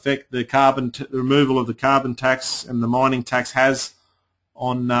what effect the removal of the carbon tax and the mining tax has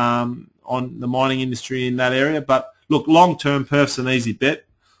on the mining industry in that area. But look, long term, Perth's an easy bet.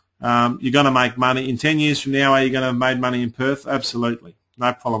 You're going to make money in 10 years from now. Are you going to have made money in Perth? Absolutely,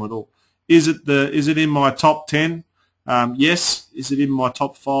 no problem at all. Is it in my top 10? Yes. Is it in my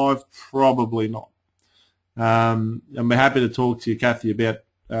top 5? Probably not. I'm happy to talk to you, Kathy, about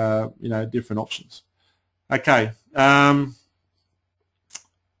different options. Okay. How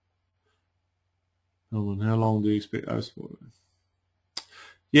long do you expect those for?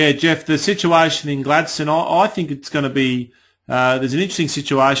 Yeah, Jeff, the situation in Gladstone, I think it's going to be. There's an interesting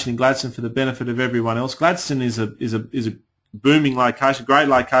situation in Gladstone for the benefit of everyone else. Gladstone is a booming location, great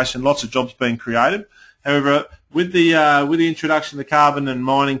location, lots of jobs being created. However, with the introduction of the carbon and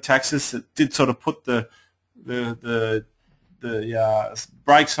mining taxes, it did sort of put the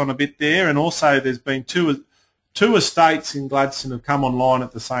brakes on a bit there, and also there's been two estates in Gladstone have come online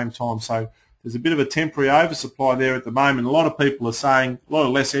at the same time, so there's a bit of a temporary oversupply there at the moment. A lot of people are saying, a lot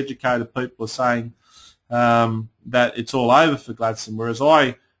of less educated people are saying that it's all over for Gladstone, whereas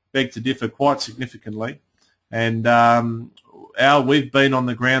I beg to differ quite significantly. And we've been on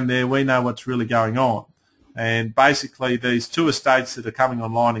the ground there. We know what's really going on. And basically, these two estates that are coming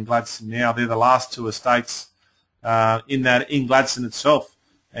online in Gladstone now, they're the last two estates in Gladstone itself.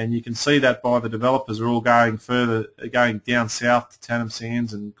 And you can see that by the developers are all going down south to Tannum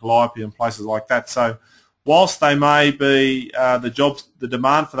Sands and Calliope and places like that. So whilst they may be the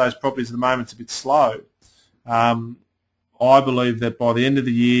demand for those properties at the moment is a bit slow, I believe that by the end of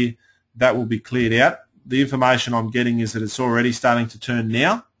the year that will be cleared out. The information I'm getting is that it's already starting to turn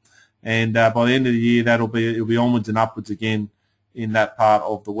now, and by the end of the year it'll be onwards and upwards again in that part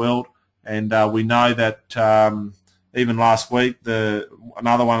of the world. And we know that even last week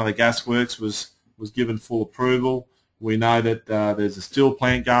another one of the gas works was given full approval. We know that there's a steel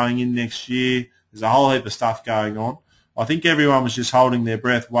plant going in next year. There's a whole heap of stuff going on. I think everyone was just holding their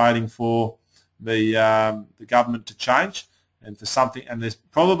breath, waiting for the government to change and for something, and they're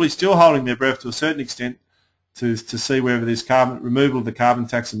probably still holding their breath to a certain extent to see whether this removal of the carbon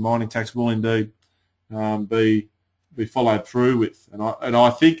tax and mining tax will indeed be followed through with. And I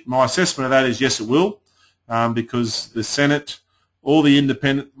think my assessment of that is yes, it will, because the Senate, all the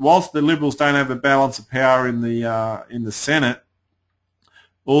independent, whilst the Liberals don't have a balance of power in the Senate,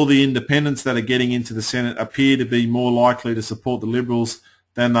 all the independents that are getting into the Senate appear to be more likely to support the Liberals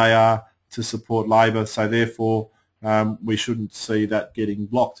than they are to support Labor. So therefore, we shouldn't see that getting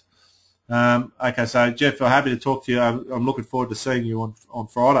blocked. Okay, so Jeff, I'm happy to talk to you. I'm looking forward to seeing you on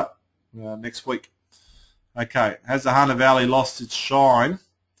Friday next week. Okay, has the Hunter Valley lost its shine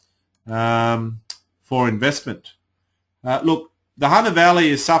for investment? Look, the Hunter Valley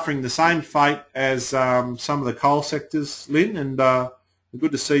is suffering the same fate as some of the coal sectors, Lynn, and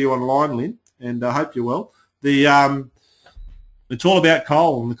good to see you online, Lynn, and I hope you're well. It's all about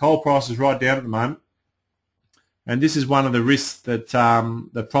coal, and the coal price is right down at the moment. And this is one of the risks that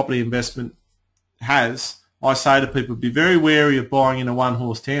the property investment has. I say to people, be very wary of buying in a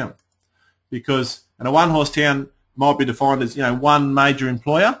one-horse town, because in a one-horse town might be defined as one major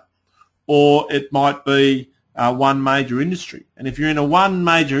employer, or it might be one major industry. And if you're in a one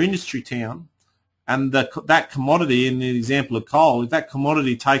major industry town, and that commodity, in the example of coal, if that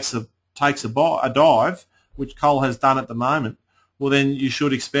commodity takes a dive, which coal has done at the moment, well then you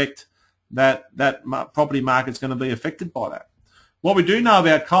should expect that property market's going to be affected by that. What we do know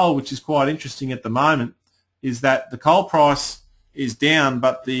about coal, which is quite interesting at the moment, is that the coal price is down,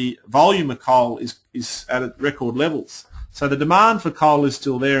 but the volume of coal is at record levels. So the demand for coal is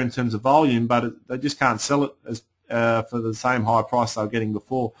still there in terms of volume, but they just can't sell it as for the same high price they were getting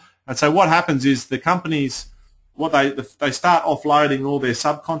before. And so what happens is the companies, they start offloading all their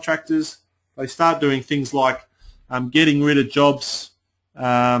subcontractors. They start doing things like getting rid of jobs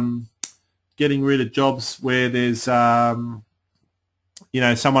where there's someone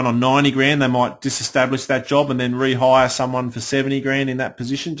on 90 grand. They might disestablish that job and then rehire someone for 70 grand in that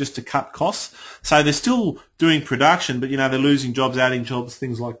position just to cut costs. So they're still doing production, but they're losing jobs, adding jobs,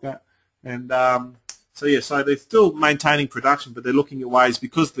 things like that. And so they're still maintaining production, but they're looking at ways,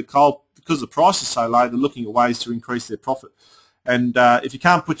 because the price is so low, they're looking at ways to increase their profit. And if you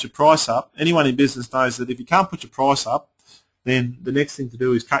can't put your price up, anyone in business knows that if you can't put your price up, then the next thing to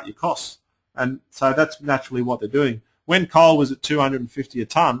do is cut your costs. And so that's naturally what they're doing. When coal was at $250 a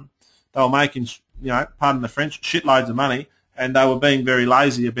tonne, they were making, pardon the French, shitloads of money, and they were being very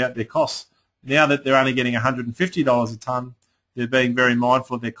lazy about their costs. Now that they're only getting $150 a tonne, they're being very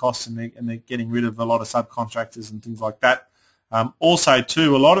mindful of their costs, and they're getting rid of a lot of subcontractors and things like that. Also,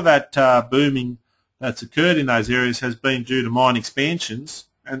 too, a lot of that booming that's occurred in those areas has been due to mine expansions.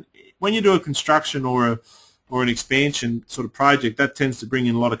 And when you do a construction or an expansion sort of project, that tends to bring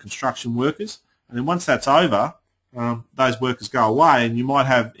in a lot of construction workers. And then once that's over, those workers go away, and you might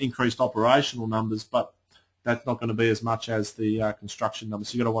have increased operational numbers, but that's not going to be as much as the construction numbers.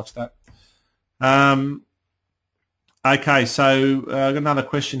 So you've got to watch that. Okay, so I've got another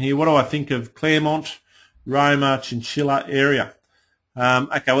question here. What do I think of Claremont, Roma, Chinchilla area?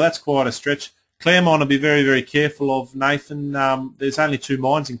 Okay, well, that's quite a stretch. Claremont, I'll be very, very careful of, Nathan. There's only 2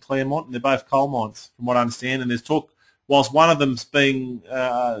 mines in Claremont, and they're both coal mines, from what I understand. And there's talk, whilst one of them's being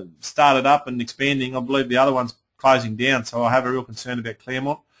started up and expanding, I believe the other one's closing down. So I have a real concern about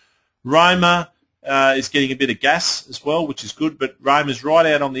Claremont. Roma is getting a bit of gas as well, which is good, but Roma's right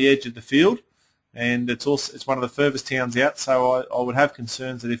out on the edge of the field, and it's one of the furthest towns out. So I would have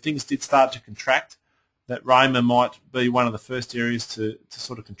concerns that if things did start to contract, that Roma might be one of the first areas to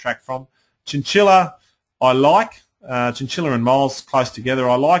sort of contract from. Chinchilla, I like. Chinchilla and Miles close together.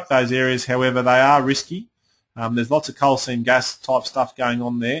 I like those areas. However, they are risky. There's lots of coal seam gas type stuff going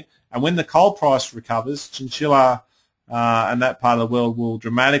on there. And when the coal price recovers, Chinchilla and that part of the world will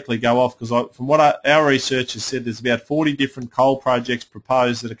dramatically go off, because from what our research has said, there's about 40 different coal projects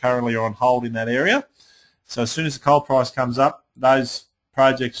proposed that are currently on hold in that area. So as soon as the coal price comes up, those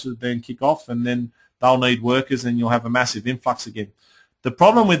projects should then kick off, and then they'll need workers, and you'll have a massive influx again. The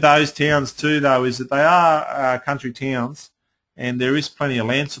problem with those towns too, though, is that they are country towns, and there is plenty of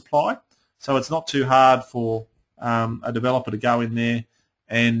land supply, so it's not too hard for a developer to go in there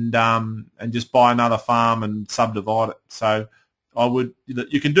and just buy another farm and subdivide it. So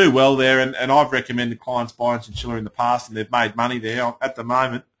you can do well there, and I've recommended clients buy in Chinchilla in the past, and they've made money there. At the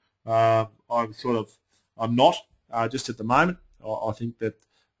moment, I'm not just at the moment. I think that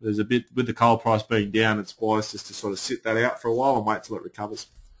there's a bit, with the coal price being down, it's wise just to sort of sit that out for a while and wait till it recovers.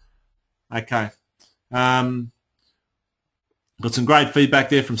 Okay. Got some great feedback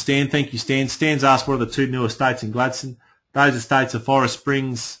there from Stan. Thank you, Stan. Stan's asked what are the 2 new estates in Gladstone. Those estates are Forest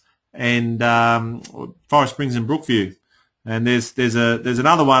Springs and Brookview. And there's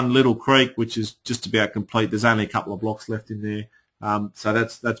another one, Little Creek, which is just about complete. There's only a couple of blocks left in there. So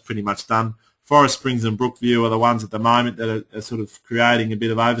that's pretty much done. Forest Springs and Brookview are the ones at the moment that are sort of creating a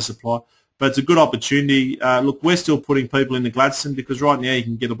bit of oversupply. But it's a good opportunity. Look, we're still putting people into Gladstone because right now you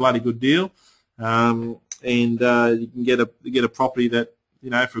can get a bloody good deal, and you can get a property that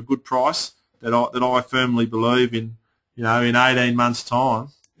for a good price that I firmly believe in, in 18 months' time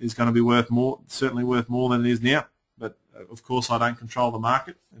is going to be worth more, certainly worth more than it is now. But of course, I don't control the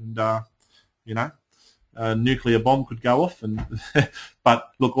market, and a nuclear bomb could go off, and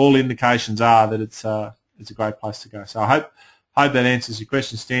but look, all indications are that it's a great place to go. So I hope that answers your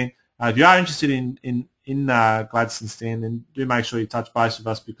question, Stan. If you are interested in Gladstone, Stan, then do make sure you touch base with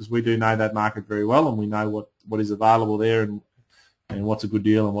us, because we do know that market very well, and we know what is available there and what's a good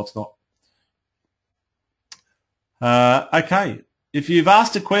deal and what's not. Okay, if you've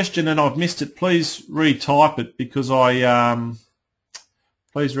asked a question and I've missed it, please retype it, because I'm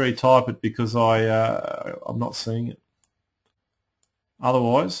not seeing it.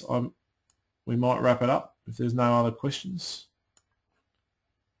 Otherwise, we might wrap it up if there's no other questions.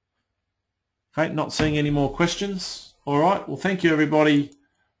 Okay, not seeing any more questions. All right, well, thank you everybody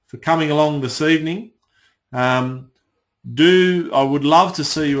for coming along this evening. I would love to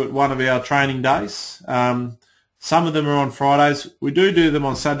see you at one of our training days. Some of them are on Fridays. We do them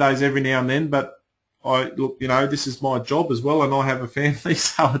on Saturdays every now and then, but this is my job as well, and I have a family,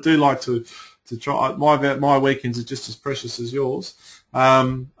 so I do like to try. My weekends are just as precious as yours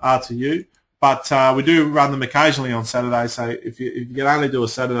are to you. But we do run them occasionally on Saturdays, so if you can only do a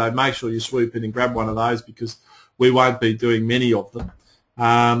Saturday, make sure you swoop in and grab one of those, because we won't be doing many of them.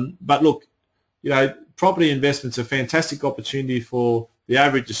 But look, property investment's a fantastic opportunity for the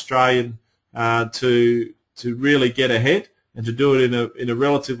average Australian to really get ahead and to do it in a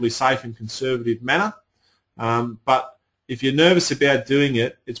relatively safe and conservative manner. But if you're nervous about doing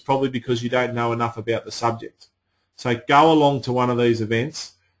it, it's probably because you don't know enough about the subject. So go along to one of these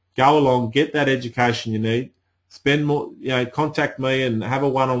events. Go along, get that education you need. Spend more, contact me and have a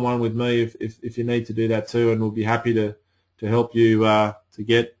one-on-one with me if you need to do that too, and we'll be happy to help you to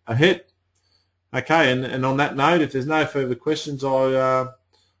get ahead. Okay, and on that note, if there's no further questions, I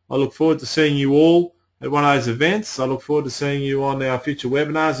look forward to seeing you all at one of those events. I look forward to seeing you on our future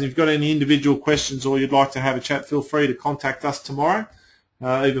webinars. And if you've got any individual questions or you'd like to have a chat, feel free to contact us tomorrow,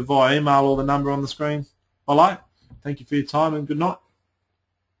 either via email or the number on the screen below. Thank you for your time, and good night.